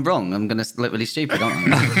if I'm wrong, I'm going to look really stupid,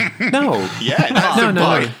 aren't I? No. Yeah, that's the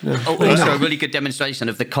point. Also, a really good demonstration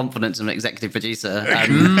of the confidence of an executive producer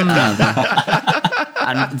and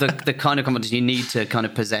the kind of confidence you need to kind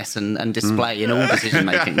of possess and display in all decision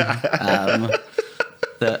making.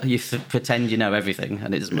 That you pretend you know everything,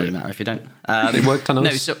 and it doesn't really matter if you don't. It worked on us.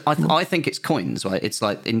 No, so I think it's coins, right? It's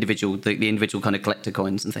like the individual kind of collector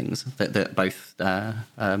coins and things that both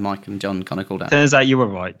Mike and John kind of called out. Turns out you were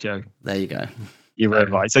right, Joe. There you go. You were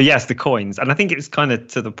right. So yes, the coins, and I think it's kind of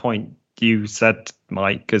to the point you said,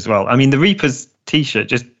 Mike, as well. I mean, the Reapers t-shirt,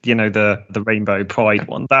 just, the Rainbow Pride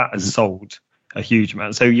one, that has sold a huge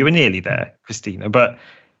amount. So you were nearly there, Christina. But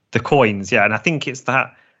the coins, and I think it's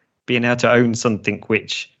that being able to own something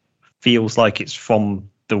which feels like it's from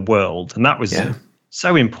the world. And that was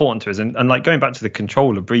so important to us. And like going back to the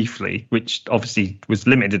controller briefly, which obviously was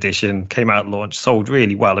limited edition, came out at launch, sold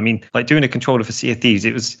really well. I mean, like doing a controller for Sea of Thieves,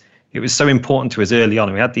 it was so important to us early on.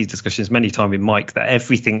 And we had these discussions many times with Mike that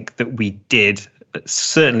everything that we did,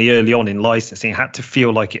 certainly early on in licensing, had to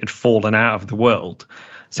feel like it had fallen out of the world.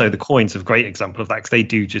 So the coins are a great example of that, because they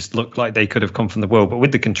do just look like they could have come from the world. But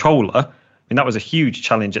with the controller, I mean, that was a huge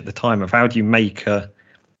challenge at the time of how do you make a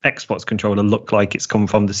Xbox controller look like it's come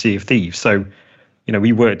from the Sea of Thieves. So,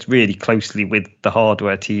 we worked really closely with the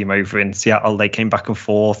hardware team over in Seattle. They came back and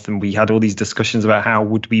forth, and we had all these discussions about how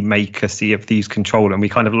would we make a Sea of Thieves controller. And we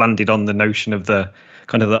kind of landed on the notion of the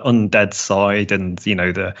kind of the undead side and,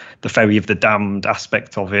 the Ferry of the Damned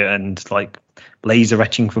aspect of it, and like laser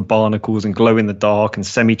etching for barnacles and glow in the dark and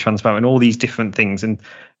semi-transparent and all these different things. And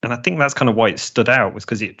I think that's kind of why it stood out, was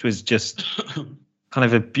because it was just kind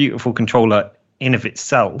of a beautiful controller in of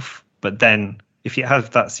itself. But then if you have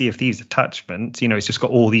that Sea of Thieves attachment, it's just got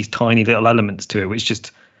all these tiny little elements to it, which just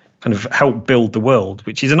kind of help build the world,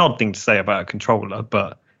 which is an odd thing to say about a controller,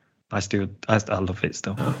 but I love it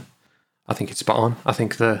still. I think it's spot on. I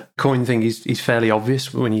think the coin thing is fairly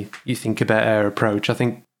obvious when you think about our approach. I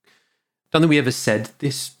don't think we ever said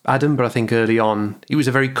this, Adam, but I think early on it was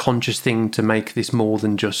a very conscious thing to make this more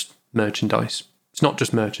than just merchandise. It's not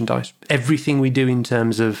just merchandise. Everything we do in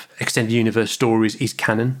terms of extended universe stories is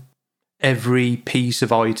canon. Every piece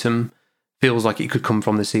of item feels like it could come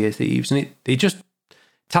from the Sea of Thieves. And it just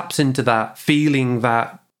taps into that feeling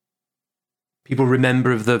that people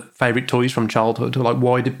remember of the favourite toys from childhood. Or like,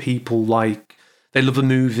 why do people they love a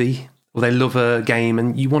movie or they love a game,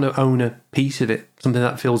 and you want to own a piece of it, something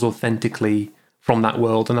that feels authentically from that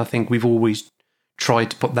world. And I think we've always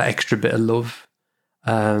tried to put that extra bit of love.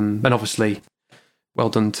 And obviously, well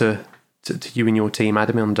done to you and your team,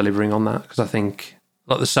 Adam, on delivering on that, because I think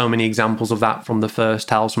there's so many examples of that from the first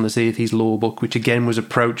Tales from the Sea of Thieves lore book, which again was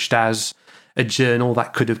approached as a journal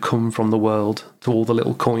that could have come from the world, to all the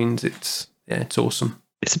little coins. It's awesome.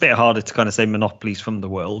 It's a bit harder to kind of say monopolies from the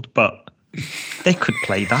world, but they could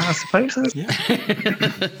play that, I suppose. Yeah,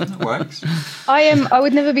 that works. I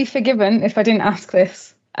would never be forgiven if I didn't ask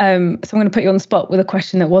this. So I'm going to put you on the spot with a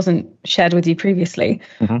question that wasn't shared with you previously.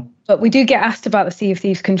 Mm-hmm. But we do get asked about the Sea of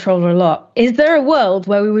Thieves controller a lot. Is there a world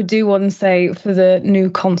where we would do one, say, for the new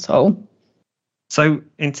console? So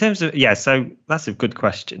in terms of, so that's a good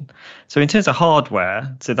question. So in terms of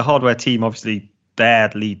hardware, so the hardware team, obviously,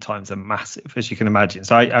 their lead times are massive, as you can imagine.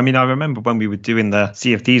 So I remember when we were doing the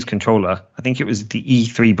Sea of Thieves controller, I think it was the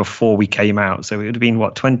E3 before we came out. So it would have been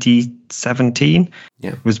 2017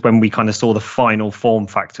 was when we kind of saw the final form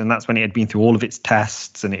factor. And that's when it had been through all of its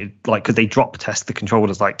tests, and it because they drop test the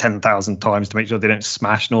controllers 10,000 times to make sure they don't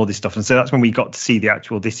smash and all this stuff. And so that's when we got to see the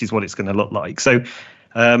actual, this is what it's going to look like. So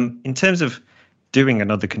in terms of doing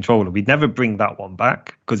another controller, we'd never bring that one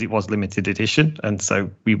back because it was limited edition, and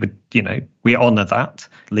so we would, we honor that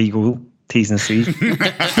legal T's and C's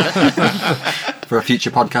for a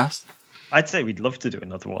future podcast. I'd say we'd love to do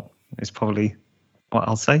another one. It's probably what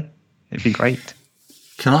I'll say. It'd be great.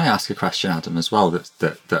 Can I ask a question, Adam, as well,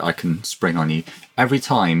 that I can spring on you? Every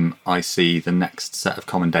time I see the next set of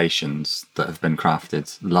commendations that have been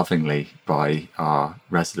crafted lovingly by our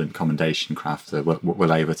resident commendation crafter,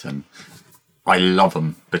 Will Overton, I love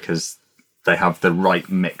them because they have the right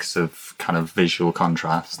mix of kind of visual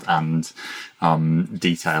contrast and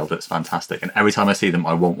detail that's fantastic. And every time I see them,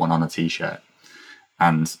 I want one on a T-shirt.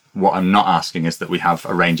 And what I'm not asking is that we have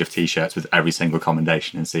a range of T-shirts with every single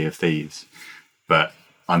commendation in Sea of Thieves. But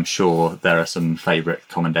I'm sure there are some favourite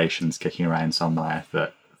commendations kicking around somewhere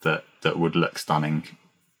that would look stunning.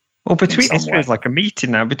 Well, between us, there's like a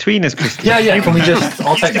meeting now between us, Christian. Yeah. Can we just?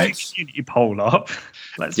 I'll take notes. Community poll up.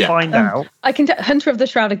 Let's find out. I can Hunter of the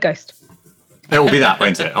Shrouded Ghost. It will be that,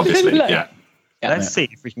 won't it? Obviously, yeah. Let's see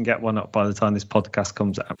if we can get one up by the time this podcast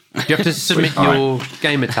comes out. You have to submit your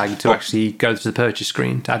gamer tag to actually go to the purchase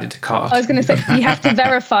screen to add it to cart. I was going to say you have to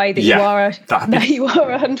verify that you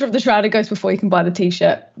are a Hunter of the Shrouded Ghost before you can buy the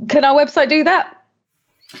T-shirt. Can our website do that?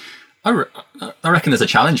 I reckon there's a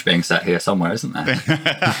challenge being set here somewhere, isn't there?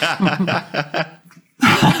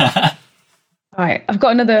 All right, I've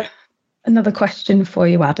got another question for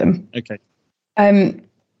you, Adam. Okay.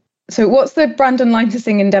 So what's the brand and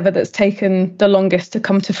licensing endeavor that's taken the longest to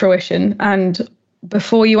come to fruition? And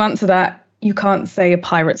before you answer that, you can't say A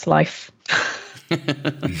Pirate's Life.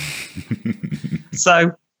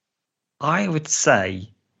 So I would say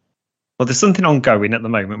Well, there's something ongoing at the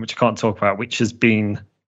moment, which I can't talk about, which has been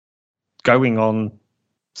going on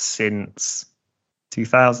since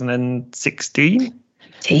 2016.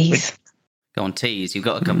 Tease. Go on, tease. You've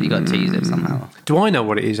got to come. You got to tease it somehow. Do I know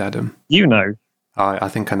what it is, Adam? You know. I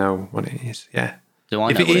think I know what it is. Yeah. Do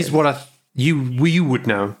I If know it is what you would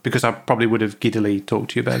know, because I probably would have giddily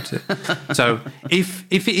talked to you about it. So if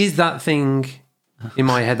it is that thing in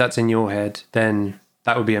my head that's in your head, then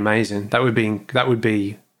that would be amazing. That would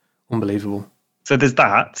be unbelievable. So there's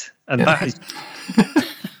that, and that is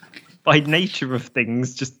by nature of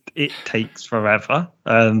things, just it takes forever,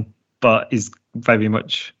 but is very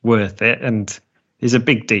much worth it and is a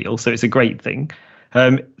big deal. So it's a great thing.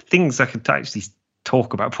 Things I could actually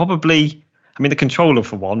talk about, probably. I mean, the controller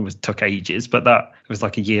for one took ages, but that was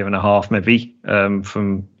like a year and a half maybe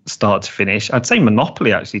from start to finish. I'd say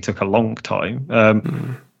Monopoly actually took a long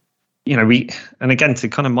time. You know, and again to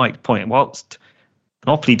kind of Mike's point, whilst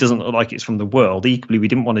Monopoly doesn't look like it's from the world, equally we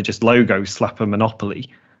didn't want to just logo slap a Monopoly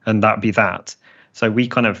and that be that. So we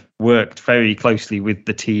kind of worked very closely with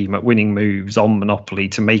the team at Winning Moves on Monopoly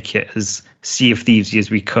to make it as Sea of Thieves as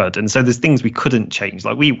we could. And so there's things we couldn't change.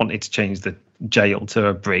 Like we wanted to change the jail to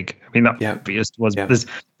a brig. I mean, that obvious was. Yeah.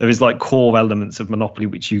 There is like core elements of Monopoly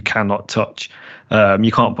which you cannot touch.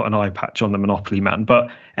 You can't put an eye patch on the Monopoly man, but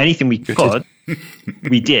anything we could,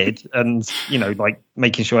 we did. And, you know, like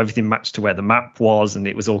making sure everything matched to where the map was and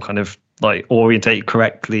it was all kind of like orientated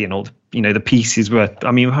correctly and all the, you know, the pieces were.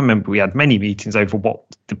 I mean, I remember we had many meetings over what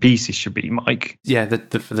the pieces should be, Mike. Yeah,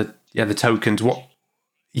 the tokens. What?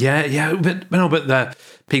 Yeah, but the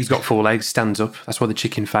pig's got 4 legs, stands up. That's why the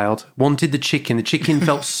chicken failed. Wanted the chicken. The chicken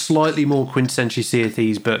felt slightly more quintessentially Sea of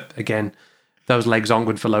Thieves, but again, those legs aren't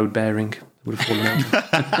good for load bearing. Would have fallen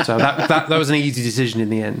out. So that was an easy decision in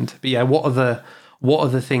the end. But yeah, what are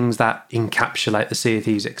the things that encapsulate the Sea of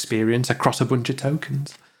Thieves experience across a bunch of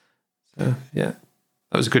tokens? So yeah.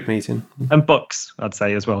 That was a good meeting. And books, I'd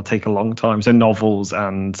say, as well, take a long time. So novels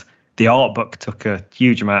and the art book took a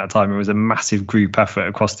huge amount of time. It was a massive group effort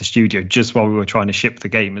across the studio just while we were trying to ship the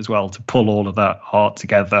game as well, to pull all of that art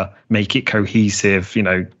together, make it cohesive, you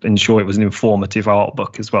know, ensure it was an informative art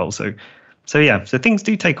book as well. So things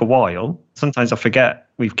do take a while. Sometimes I forget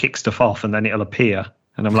we've kicked stuff off and then it'll appear.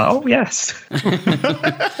 And I'm like, oh, yes.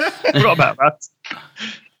 Forgot about that.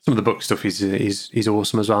 Some of the book stuff is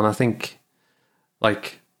awesome as well. And I think,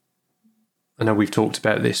 like, I know we've talked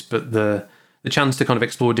about this, but the chance to kind of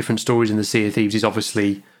explore different stories in the Sea of Thieves is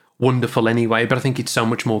obviously wonderful anyway, but I think it's so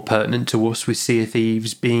much more pertinent to us with Sea of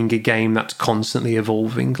Thieves being a game that's constantly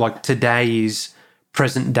evolving. Like, today is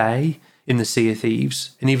present day in the Sea of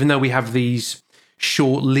Thieves. And even though we have these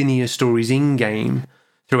short linear stories in-game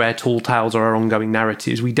through our tall tales or our ongoing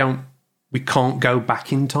narratives, we can't go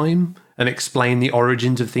back in time and explain the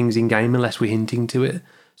origins of things in-game unless we're hinting to it.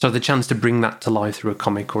 So the chance to bring that to life through a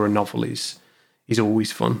comic or a novel is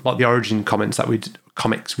always fun. Like the origin comics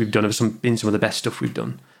we've done have been some of the best stuff we've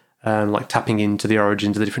done. Like tapping into the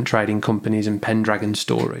origins of the different trading companies and Pendragon's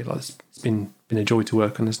story. Like it's been a joy to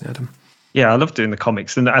work on, hasn't it, Adam? Yeah, I love doing the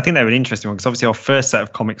comics, and I think they're an interesting one because obviously our first set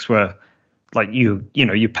of comics were like you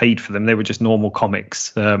paid for them. They were just normal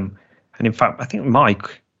comics. And in fact, I think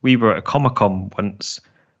Mike, we were at a Comic-Con once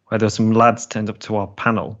where there were some lads turned up to our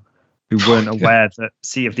panel who weren't aware that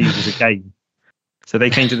Sea of Thieves was a game. So they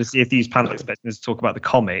came to the Sea of Thieves panel expecting us to talk about the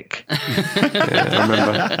comic. Yeah, I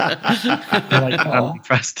remember. Like Andy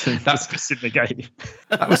Preston discussing the game.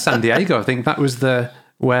 That was San Diego, I think. That was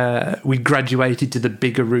where we graduated to the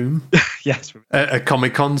bigger room. Yes. At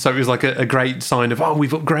Comic-Con. So it was like a great sign of,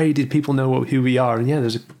 we've upgraded. People know who we are. And yeah,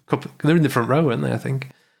 there's a couple. They're in the front row, aren't they, I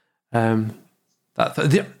think?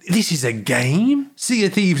 This is a game? Sea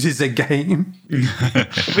of Thieves is a game.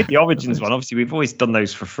 With the Origins one, obviously, we've always done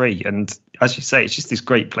those for free. And as you say, it's just this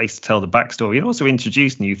great place to tell the backstory and also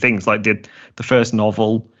introduce new things. Like the first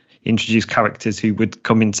novel introduced characters who would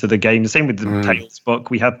come into the game. The same with the Tales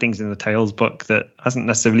book. We had things in the Tales book that hasn't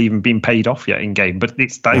necessarily even been paid off yet in game, but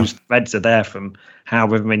it's those threads are there from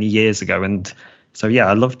however many years ago. And so, yeah,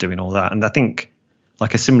 I love doing all that. And I think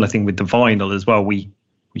like a similar thing with the vinyl as well. We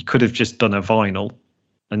could have just done a vinyl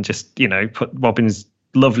and just, put Robin's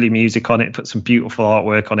lovely music on it, put some beautiful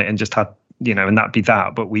artwork on it and just had, and that'd be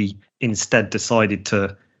that. But we instead decided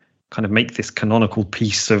to kind of make this canonical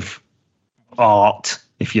piece of art,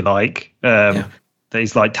 if you like, that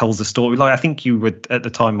is like tells the story. Like I think you would at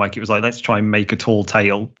the time, Mike, it was like, let's try and make a tall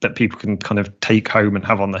tale that people can kind of take home and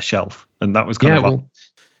have on their shelf. And that was kind of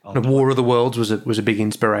like War of the Worlds was a big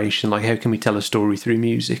inspiration. Like, how can we tell a story through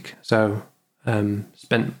music? So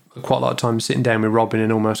spent quite a lot of time sitting down with Robin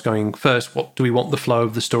and almost going, first, what do we want the flow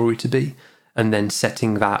of the story to be? And then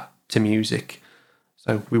setting that to music.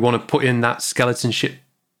 So we want to put in that skeleton ship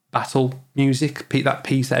battle music, that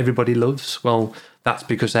piece that everybody loves. Well, that's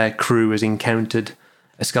because our crew has encountered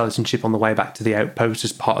a skeleton ship on the way back to the outpost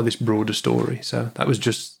as part of this broader story. So that was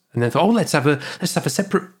just, and then thought, let's have a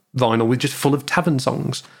separate vinyl with just full of tavern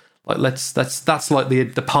songs. Like that's like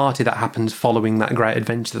the party that happens following that great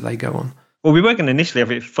adventure that they go on. Well, we were going to initially have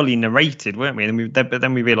it fully narrated, weren't we? And but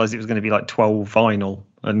then we realised it was going to be like 12 vinyl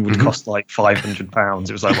and would cost like £500.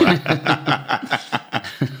 It was like, well,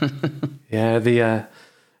 yeah,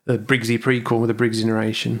 the Briggsy prequel with the Briggsy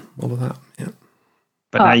narration, all of that. Yeah.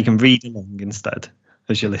 But now you can read along instead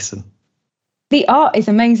as you listen. The art is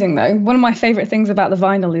amazing, though. One of my favourite things about the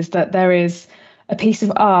vinyl is that there is a piece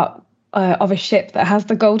of art of a ship that has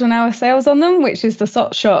the golden hour sails on them, which is the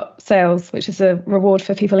Sot Shot sails, which is a reward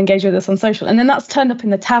for people engaged with us on social. And then that's turned up in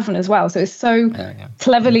the tavern as well. So it's so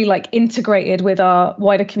cleverly like integrated with our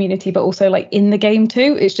wider community, but also like in the game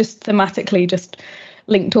too. It's just thematically just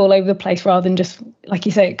linked all over the place rather than just, like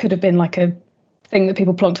you say, it could have been like a thing that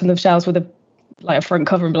people plonked on the shelves with a front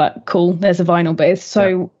cover and be like, cool, there's a vinyl. But it's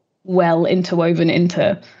so well interwoven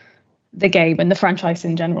into the game and the franchise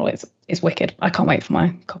in general. It's wicked. I can't wait for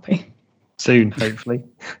my copy. Soon, hopefully.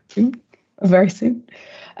 Very soon.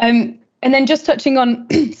 And then just touching on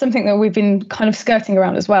something that we've been kind of skirting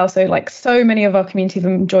around as well. So like so many of our community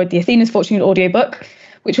have enjoyed the Athena's Fortune audiobook,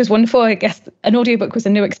 which was wonderful. I guess an audiobook was a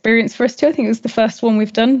new experience for us too. I think it was the first one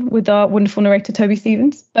we've done with our wonderful narrator, Toby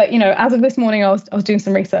Stevens. But, as of this morning, I was doing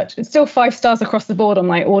some research. It's still 5 stars across the board on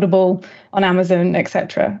like Audible, on Amazon,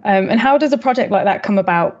 etc. And how does a project like that come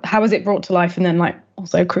about? How is it brought to life? And then like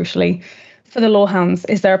also crucially, for the Lorehounds,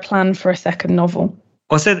 is there a plan for a second novel?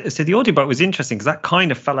 Well, so the audiobook was interesting because that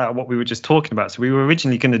kind of fell out of what we were just talking about. So we were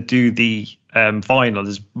originally going to do the vinyl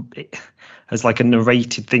as like a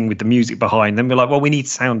narrated thing with the music behind. Then we're like, well, we need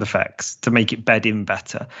sound effects to make it bed in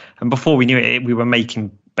better. And before we knew it, we were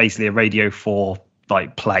making basically a Radio 4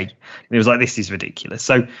 like play. And it was like, this is ridiculous.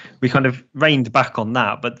 So we kind of reined back on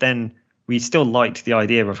that. But then we still liked the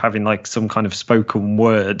idea of having like some kind of spoken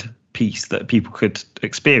word piece that people could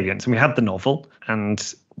experience. And we had the novel,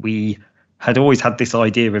 and we had always had this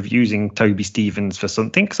idea of using Toby Stevens for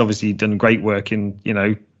something, because obviously he'd done great work in,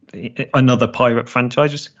 another pirate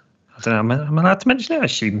franchise. I don't know, am I allowed to mention it? I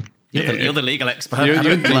assume. You're the legal expert. You're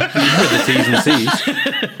the T's and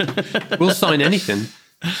C's. We'll sign anything.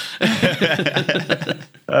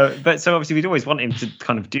 But so obviously we'd always want him to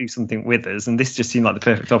kind of do something with us, and this just seemed like the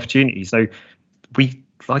perfect opportunity. So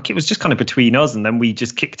it was just kind of between us, and then we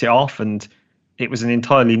just kicked it off, and it was an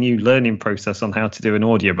entirely new learning process on how to do an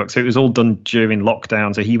audiobook. So it was all done during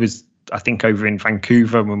lockdown. So he was, I think, over in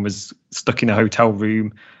Vancouver and was stuck in a hotel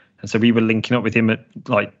room. And so we were linking up with him at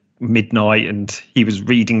like midnight, and he was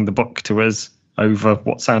reading the book to us over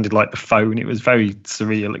what sounded like the phone. It was a very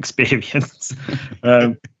surreal experience.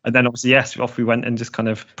 And then obviously, yes, off we went and just kind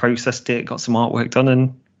of processed it, got some artwork done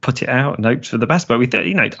and put it out and hoped for the best. But we thought,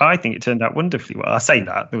 I think it turned out wonderfully well. I say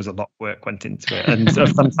that there was a lot of work went into it, and a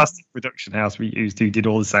fantastic production house we used who did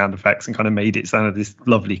all the sound effects and kind of made it sound like this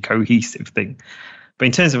lovely cohesive thing. But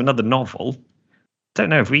in terms of another novel, I don't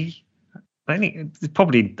know if I don't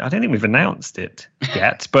think we've announced it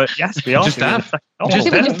yet, but yes, we are. We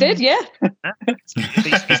just did, yeah.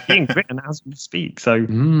 It's being written as we speak. So,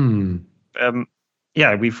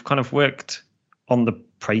 we've kind of worked on the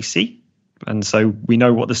précis, and so we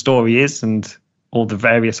know what the story is and all the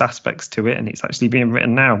various aspects to it, and it's actually being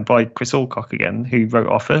written now by Chris Alcock again, who wrote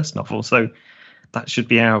our first novel. So that should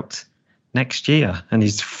be out next year, and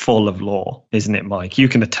he's full of lore, isn't it, Mike? You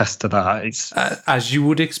can attest to that. It's as you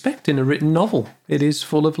would expect in a written novel. It is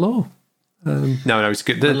full of lore. No, it's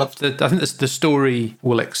good. I think the story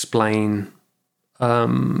will explain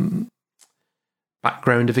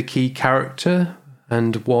background of a key character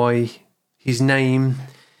and why his name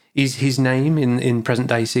is his name in present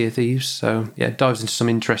day Sea of Thieves. So yeah, it dives into some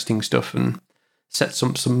interesting stuff and sets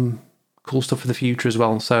up some cool stuff for the future as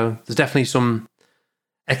well. So there's definitely some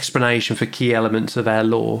explanation for key elements of our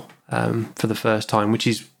lore for the first time, which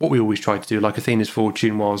is what we always try to do. Like Athena's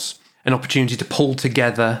Fortune was an opportunity to pull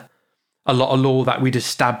together a lot of lore that we'd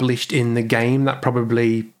established in the game that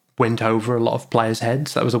probably went over a lot of players'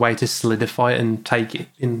 heads. That was a way to solidify it and take it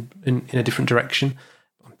in a different direction.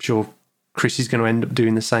 I'm sure Chris is going to end up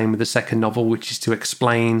doing the same with the second novel, which is to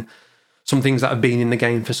explain some things that have been in the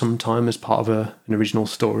game for some time as part of an original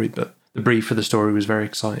story. But the brief for the story was very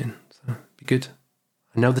exciting. So it'd be good.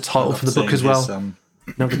 I know the title for the book as well.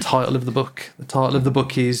 I know the title of the book. The title of the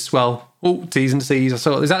book is, T's and C's. I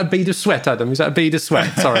saw. Is that a bead of sweat, Adam? Is that a bead of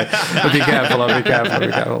sweat? Sorry. I'll be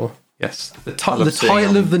careful. Yes. The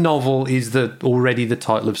title of the novel is already the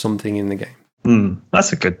title of something in the game.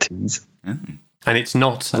 That's a good tease. And it's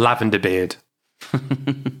not lavender beard.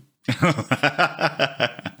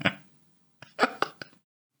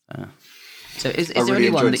 So is I there really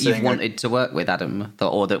anyone enjoyed that you've seeing wanted to work with, Adam,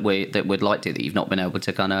 or that would like to, that you've not been able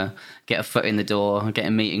to kind of get a foot in the door, get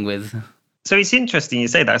a meeting with? So it's interesting you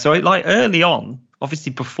say that. So like early on,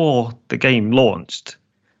 obviously before the game launched,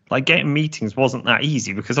 like getting meetings wasn't that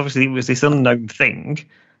easy because obviously it was this unknown thing.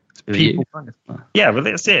 People yeah, well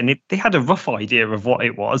that's it. And they had a rough idea of what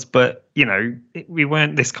it was, but we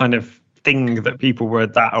weren't this kind of thing that people were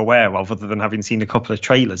that aware of other than having seen a couple of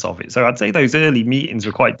trailers of it. So I'd say those early meetings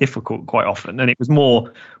were quite difficult quite often, and it was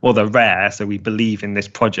more, well, they're rare, so we believe in this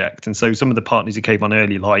project. And so some of the partners who came on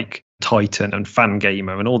early, like Titan and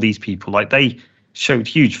Fangamer and all these people, like they showed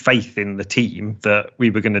huge faith in the team that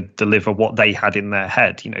we were going to deliver what they had in their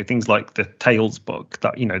head. Things like the Tales book,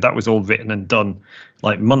 that that was all written and done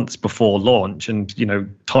like months before launch, and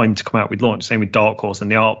time to come out with launch. Same with Dark Horse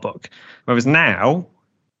and the art book. Whereas now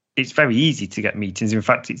it's very easy to get meetings. In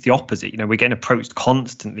fact, it's the opposite. We're getting approached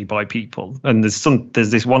constantly by people, and there's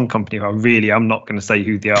this one company who I'm not going to say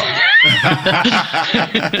who they are.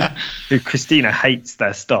 Who Christina hates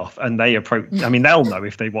their stuff, and they approach. I mean, they'll know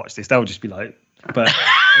if they watch this. They'll just be like, but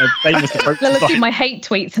they must approach. They'll see my hate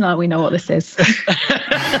tweets, and we know what this is.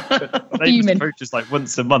 They must approach us like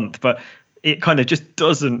once a month, but it kind of just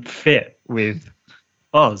doesn't fit with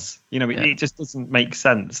us. It just doesn't make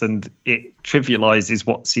sense, and it trivializes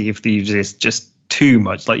what Sea of Thieves is just too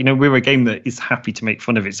much. Like, we're a game that is happy to make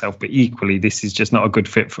fun of itself, but equally this is just not a good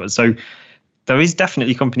fit for us. So there is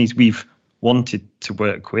definitely companies we've wanted to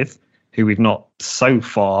work with who we've not so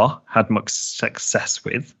far had much success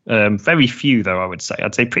with. Very few, though, I would say.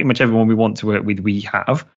 I'd say pretty much everyone we want to work with, we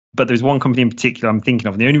have. But there's one company in particular I'm thinking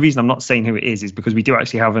of. And the only reason I'm not saying who it is because we do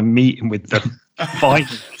actually have a meeting with them finally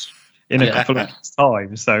in a couple of weeks'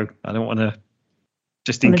 time. So I don't want to,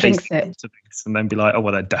 just in case they come to this and then be like, oh,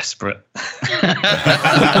 well, they're desperate.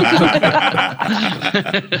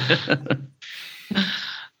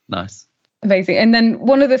 Nice. Amazing. And then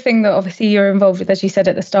one other thing that obviously you're involved with, as you said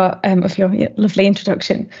at the start of your lovely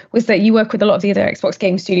introduction, was that you work with a lot of the other Xbox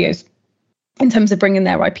game studios in terms of bringing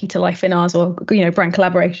their IP to life in ours, or brand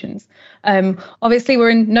collaborations. Obviously, we're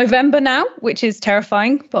in November now, which is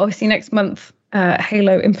terrifying. But obviously, next month,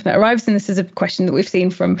 Halo Infinite arrives, and this is a question that we've seen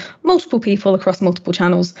from multiple people across multiple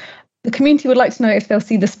channels. The community would like to know if they'll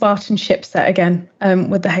see the Spartan ship set again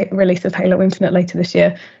with the release of Halo Infinite later this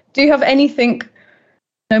year. Do you have anything,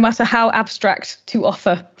 no matter how abstract, to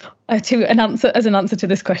offer to an answer as an answer to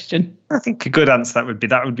this question? I think a good answer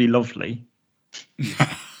that would be lovely.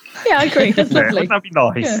 Yeah, I agree. That's lovely. That'd be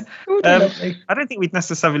nice. Yeah, it would be lovely. I don't think we'd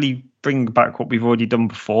necessarily bring back what we've already done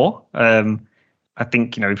before. I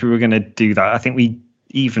think, if we were going to do that, I think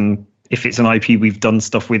even if it's an IP we've done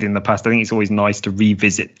stuff with in the past, I think it's always nice to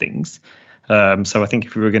revisit things. So I think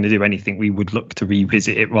if we were going to do anything, we would look to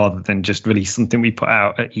revisit it rather than just release something we put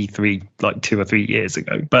out at E3 like 2 or 3 years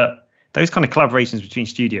ago. But those kind of collaborations between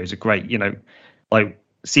studios are great. Like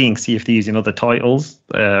seeing Sea of Thieves in other titles,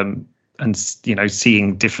 and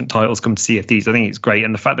seeing different titles come to Sea of Thieves, I think it's great.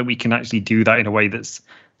 And the fact that we can actually do that in a way that's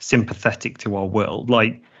sympathetic to our world,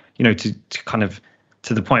 like to kind of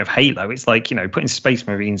to the point of Halo, it's like putting Space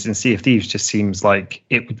Marines in Sea of Thieves just seems like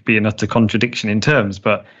it would be an utter contradiction in terms,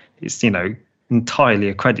 but it's entirely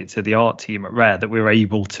a credit to the art team at Rare that we're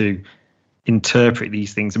able to interpret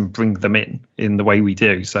these things and bring them in the way we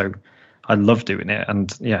do. So I love doing it,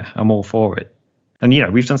 and I'm all for it. And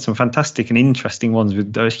we've done some fantastic and interesting ones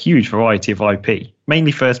with a huge variety of IP,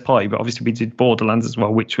 mainly first party, but obviously we did Borderlands as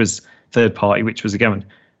well, which was third party, which was again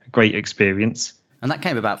a great experience. And that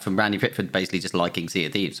came about from Randy Pitford basically just liking Sea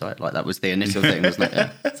of Thieves, right? Like that was the initial thing, wasn't it?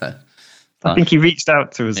 Yeah. So I think he reached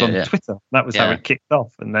out to us on Twitter. That was how it kicked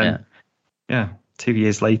off. And then 2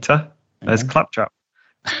 years later, there's Claptrap.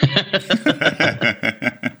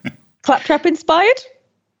 Claptrap inspired?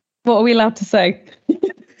 What are we allowed to say?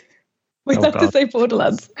 We have to say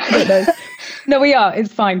Borderlands. I don't know. No, we are.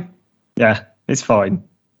 It's fine. Yeah, it's fine.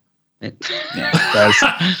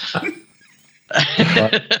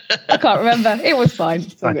 I can't remember. It was fine.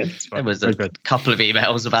 It's all good. There was a couple of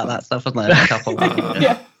emails about that stuff, wasn't there? A couple.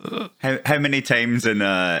 How many times in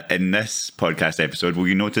this podcast episode will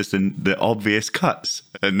you notice the obvious cuts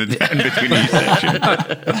in between each section?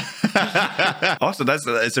 Also,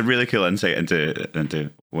 it's a really cool insight into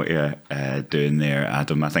what you're doing there,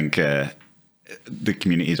 Adam. I think the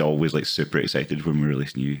community is always super excited when we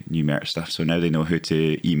release new merch stuff. So now they know who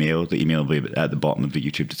to email. The email will be at the bottom of the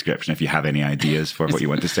YouTube description. If you have any ideas for what you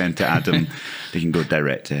want to send to Adam, they can go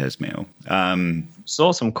direct to his mail.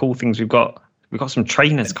 Saw some cool things. We've got some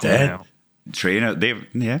trainers coming out. They're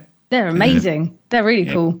They're amazing. They're really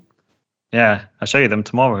cool. Yeah, I'll show you them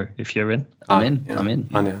tomorrow if you're in. I'm in.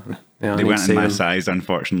 I know. Yeah, They weren't in my size,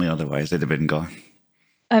 unfortunately. Otherwise, they'd have been gone.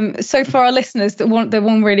 So for our listeners, the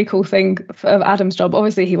one really cool thing of Adam's job,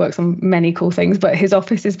 obviously he works on many cool things, but his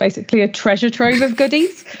office is basically a treasure trove of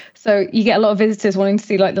goodies. So you get a lot of visitors wanting to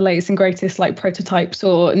see like the latest and greatest like prototypes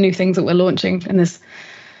or new things that we're launching. And that's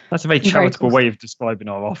a very charitable way of describing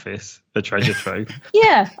our office, the treasure trove.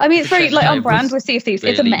 Yeah, I mean it's very like on brand with Sea of Thieves.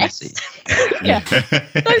 It's a really mess. Yeah,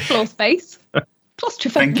 no floor space.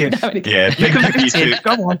 Claustrophobic.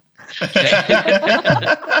 Come on.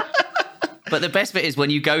 But the best bit is when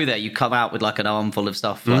you go there, you come out with like an armful of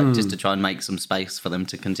stuff, like just to try and make some space for them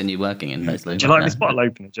to continue working in. Basically, do you like this bottle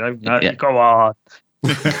opener, Joe? No, Yeah. Go on.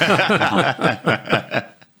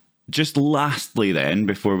 Just lastly, then,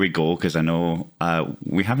 before we go, because I know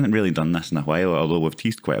we haven't really done this in a while, although we've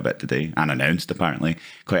teased quite a bit today and announced apparently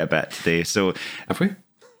quite a bit today. So, Have we?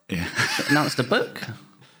 yeah, announced a book.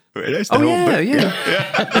 it is the whole book.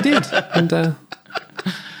 Yeah. I did. And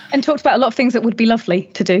And talked about a lot of things that would be lovely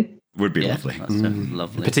to do. Would be Yeah, lovely. that's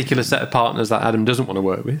lovely. a particular set of partners that Adam doesn't want to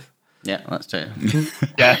work with. Yeah, that's true.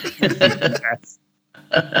 Yeah.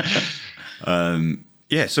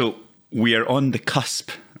 Yeah, so we are on the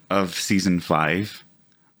cusp of season 5.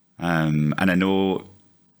 And I know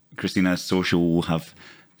Christina's social will have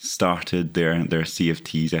started their Sea of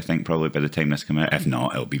Teas, I think, probably by the time this comes out. If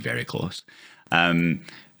not, it'll be very close.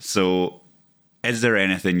 So is there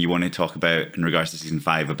anything you want to talk about in regards to season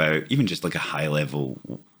 5 about even just like a high level,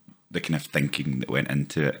 the kind of thinking that went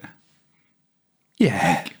into it?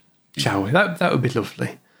 Yeah. Shall we? That would be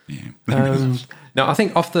lovely. Yeah. No, I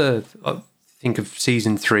think think of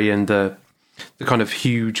season 3 and the kind of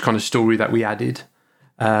huge kind of story that we added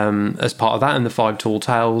as part of that, and the 5 tall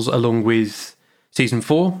tales, along with season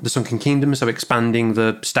 4, the Sunken Kingdom, so expanding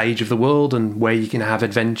the stage of the world and where you can have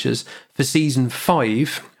adventures. For season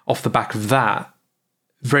 5, off the back of that,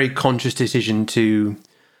 very conscious decision to,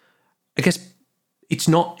 I guess, it's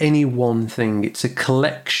not any one thing, it's a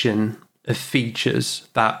collection of features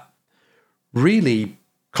that really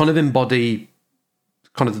kind of embody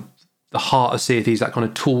kind of the heart of Sea of Thieves, that kind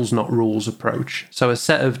of tools, not rules approach. So a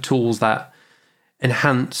set of tools that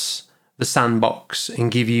enhance the sandbox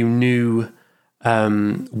and give you new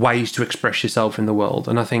ways to express yourself in the world.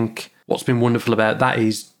 And I think what's been wonderful about that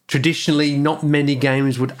is traditionally not many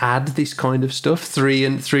games would add this kind of stuff 3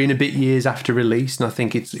 and a bit years after release, and I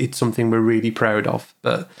think it's something we're really proud of.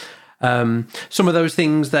 But some of those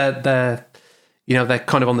things they're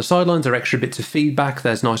kind of on the sidelines. They're extra bits of feedback.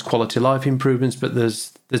 There's nice quality of life improvements, but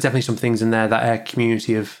there's definitely some things in there that our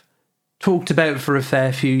community have talked about for a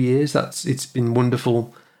fair few years. It's been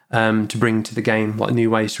wonderful to bring to the game, like new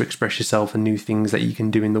ways to express yourself and new things that you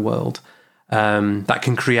can do in the world that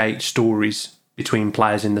can create stories between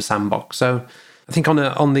players in the sandbox. So I think on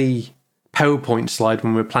the PowerPoint slide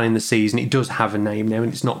when we were planning the season, it does have a name now,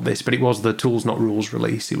 and it's not this, but it was the Tools Not Rules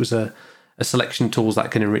release. It was a selection of tools that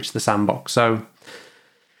can enrich the sandbox. So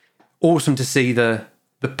awesome to see the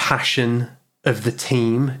passion of the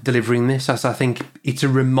team delivering this, as I think it's a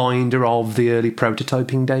reminder of the early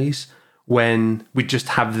prototyping days when we'd just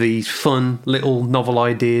have these fun little novel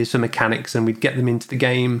ideas for mechanics and we'd get them into the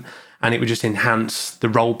game and it would just enhance the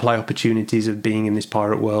role play opportunities of being in this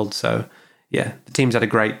pirate world. So yeah, the team's had a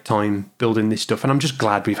great time building this stuff, and I'm just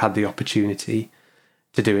glad we've had the opportunity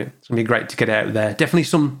to do it. It's going to be great to get out there. Definitely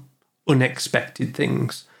some unexpected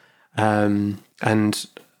things. And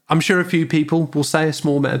I'm sure a few people will say, a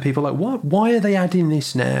small amount of people, like, what? Why are they adding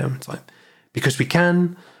this now? It's like, because we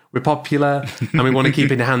can, we're popular, and we want to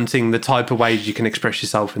keep enhancing the type of ways you can express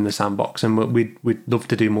yourself in the sandbox. And we'd love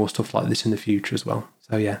to do more stuff like this in the future as well.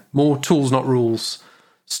 So yeah, more tools, not rules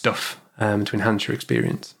stuff to enhance your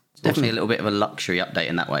experience. It's definitely a little bit of a luxury update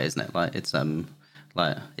in that way, isn't it? Like it's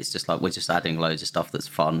just like we're just adding loads of stuff that's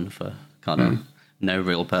fun for kind of no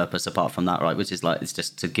real purpose apart from that, right? Which is like, it's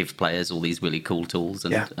just to give players all these really cool tools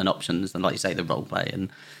and options, and like you say, the role play, and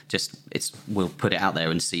just we'll put it out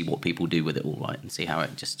there and see what people do with it all, right, and see how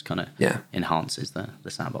it just kind of enhances the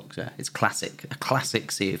sandbox. Yeah, it's a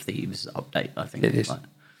classic Sea of Thieves update, I think. It is.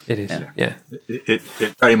 It is. Yeah. It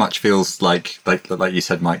very much feels like you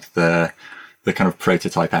said, Mike, the kind of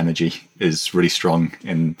prototype energy is really strong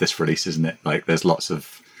in this release, isn't it? Like there's lots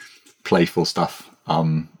of playful stuff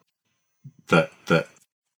that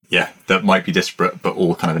might be disparate, but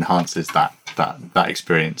all kind of enhances that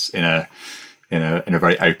experience in a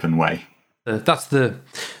very open way. That's the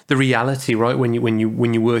reality, right? When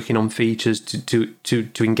you're working on features to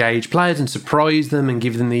engage players and surprise them and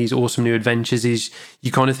give them these awesome new adventures, is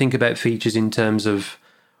you kind of think about features in terms of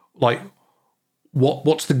like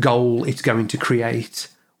what's the goal it's going to create,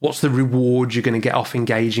 what's the reward you're going to get off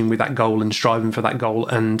engaging with that goal and striving for that goal.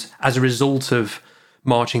 And as a result of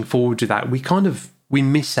marching forward to that, we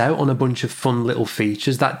miss out on a bunch of fun little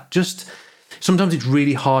features that just sometimes it's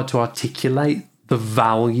really hard to articulate the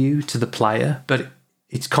value to the player, but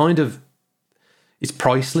it's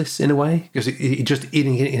priceless in a way, because it just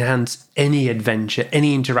enhances any adventure,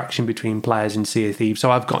 any interaction between players in Sea of Thieves.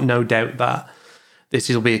 So I've got no doubt that this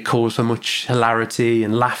will be a cause for much hilarity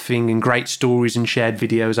and laughing and great stories and shared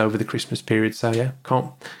videos over the Christmas period. So yeah,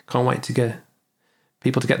 can't wait to get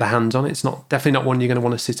people to get their hands on it. It's definitely not one you're going to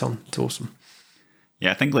want to sit on. It's awesome.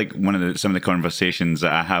 Yeah, I think like some of the conversations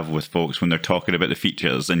that I have with folks when they're talking about the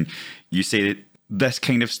features, and you say this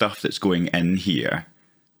kind of stuff that's going in here,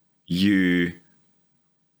 a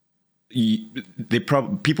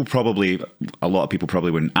lot of people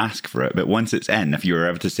probably wouldn't ask for it, but once it's in, if you were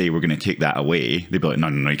ever to say we're going to take that away, they'd be like, no,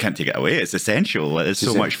 you can't take it away. It's essential. It's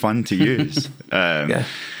so much fun to use. Yeah.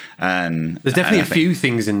 And there's definitely a few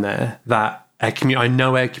things in there that I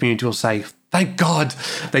know our community will say, thank God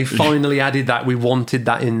they finally added that. We wanted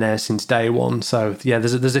that in there since day one. So yeah,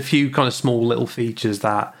 there's a few kind of small little features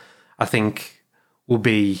that I think will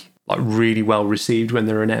be like really well received when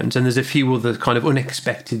they're announced. And there's a few other kind of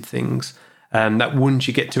unexpected things that once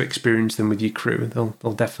you get to experience them with your crew,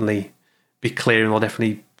 they'll definitely be clear and they'll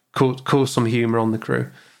definitely cause some humour on the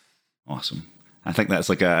crew. Awesome. I think that's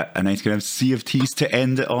like a nice kind of Sea of Thieves to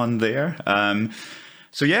end it on there.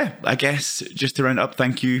 So yeah, I guess just to round up,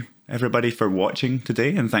 thank you everybody for watching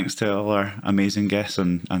today, and thanks to all our amazing guests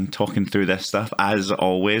and talking through this stuff as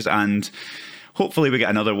always. And hopefully we get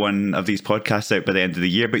another one of these podcasts out by the end of the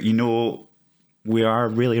year. But we are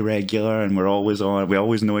really regular and we're always on. We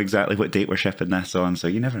always know exactly what date we're shipping this on, so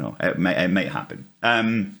you never know. It might happen.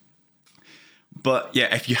 But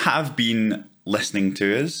yeah, if you have been listening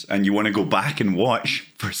to us and you want to go back and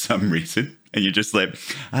watch for some reason, and you're just like,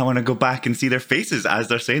 I want to go back and see their faces as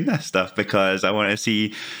they're saying this stuff because I want to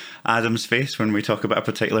see Adam's face when we talk about a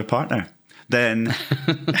particular partner, then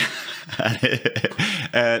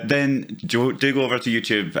do go over to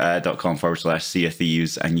youtube.com/Sea of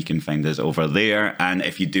Thieves and you can find us over there. And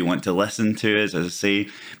if you do want to listen to us, as I say,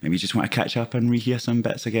 maybe you just want to catch up and rehear some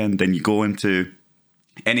bits again, then you go into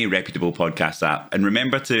any reputable podcast app. And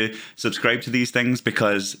remember to subscribe to these things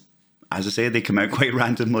because, as I say, they come out quite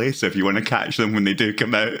randomly. So if you want to catch them when they do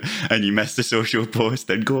come out and you miss the social post,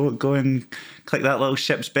 then go and click that little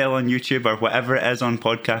ship's bell on YouTube or whatever it is on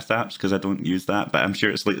podcast apps, because I don't use that. But I'm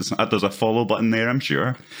sure it's like there's a follow button there, I'm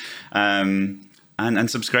sure. And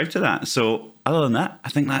subscribe to that. So other than that, I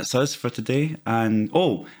think that's us for today. And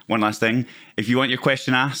one last thing. If you want your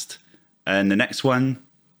question asked in the next one,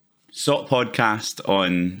 SOT Podcast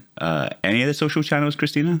on any of the social channels,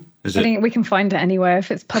 Christina? I think we can find it anywhere.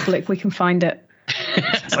 If it's public, we can find it.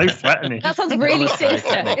 So threatening. That sounds really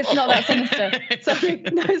sinister. It's not that sinister. Sorry.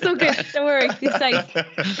 No, it's all good. Don't worry. You're safe.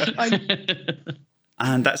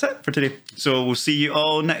 And that's it for today. So we'll see you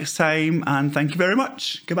all next time. And thank you very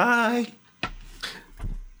much. Goodbye.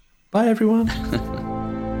 Bye, everyone.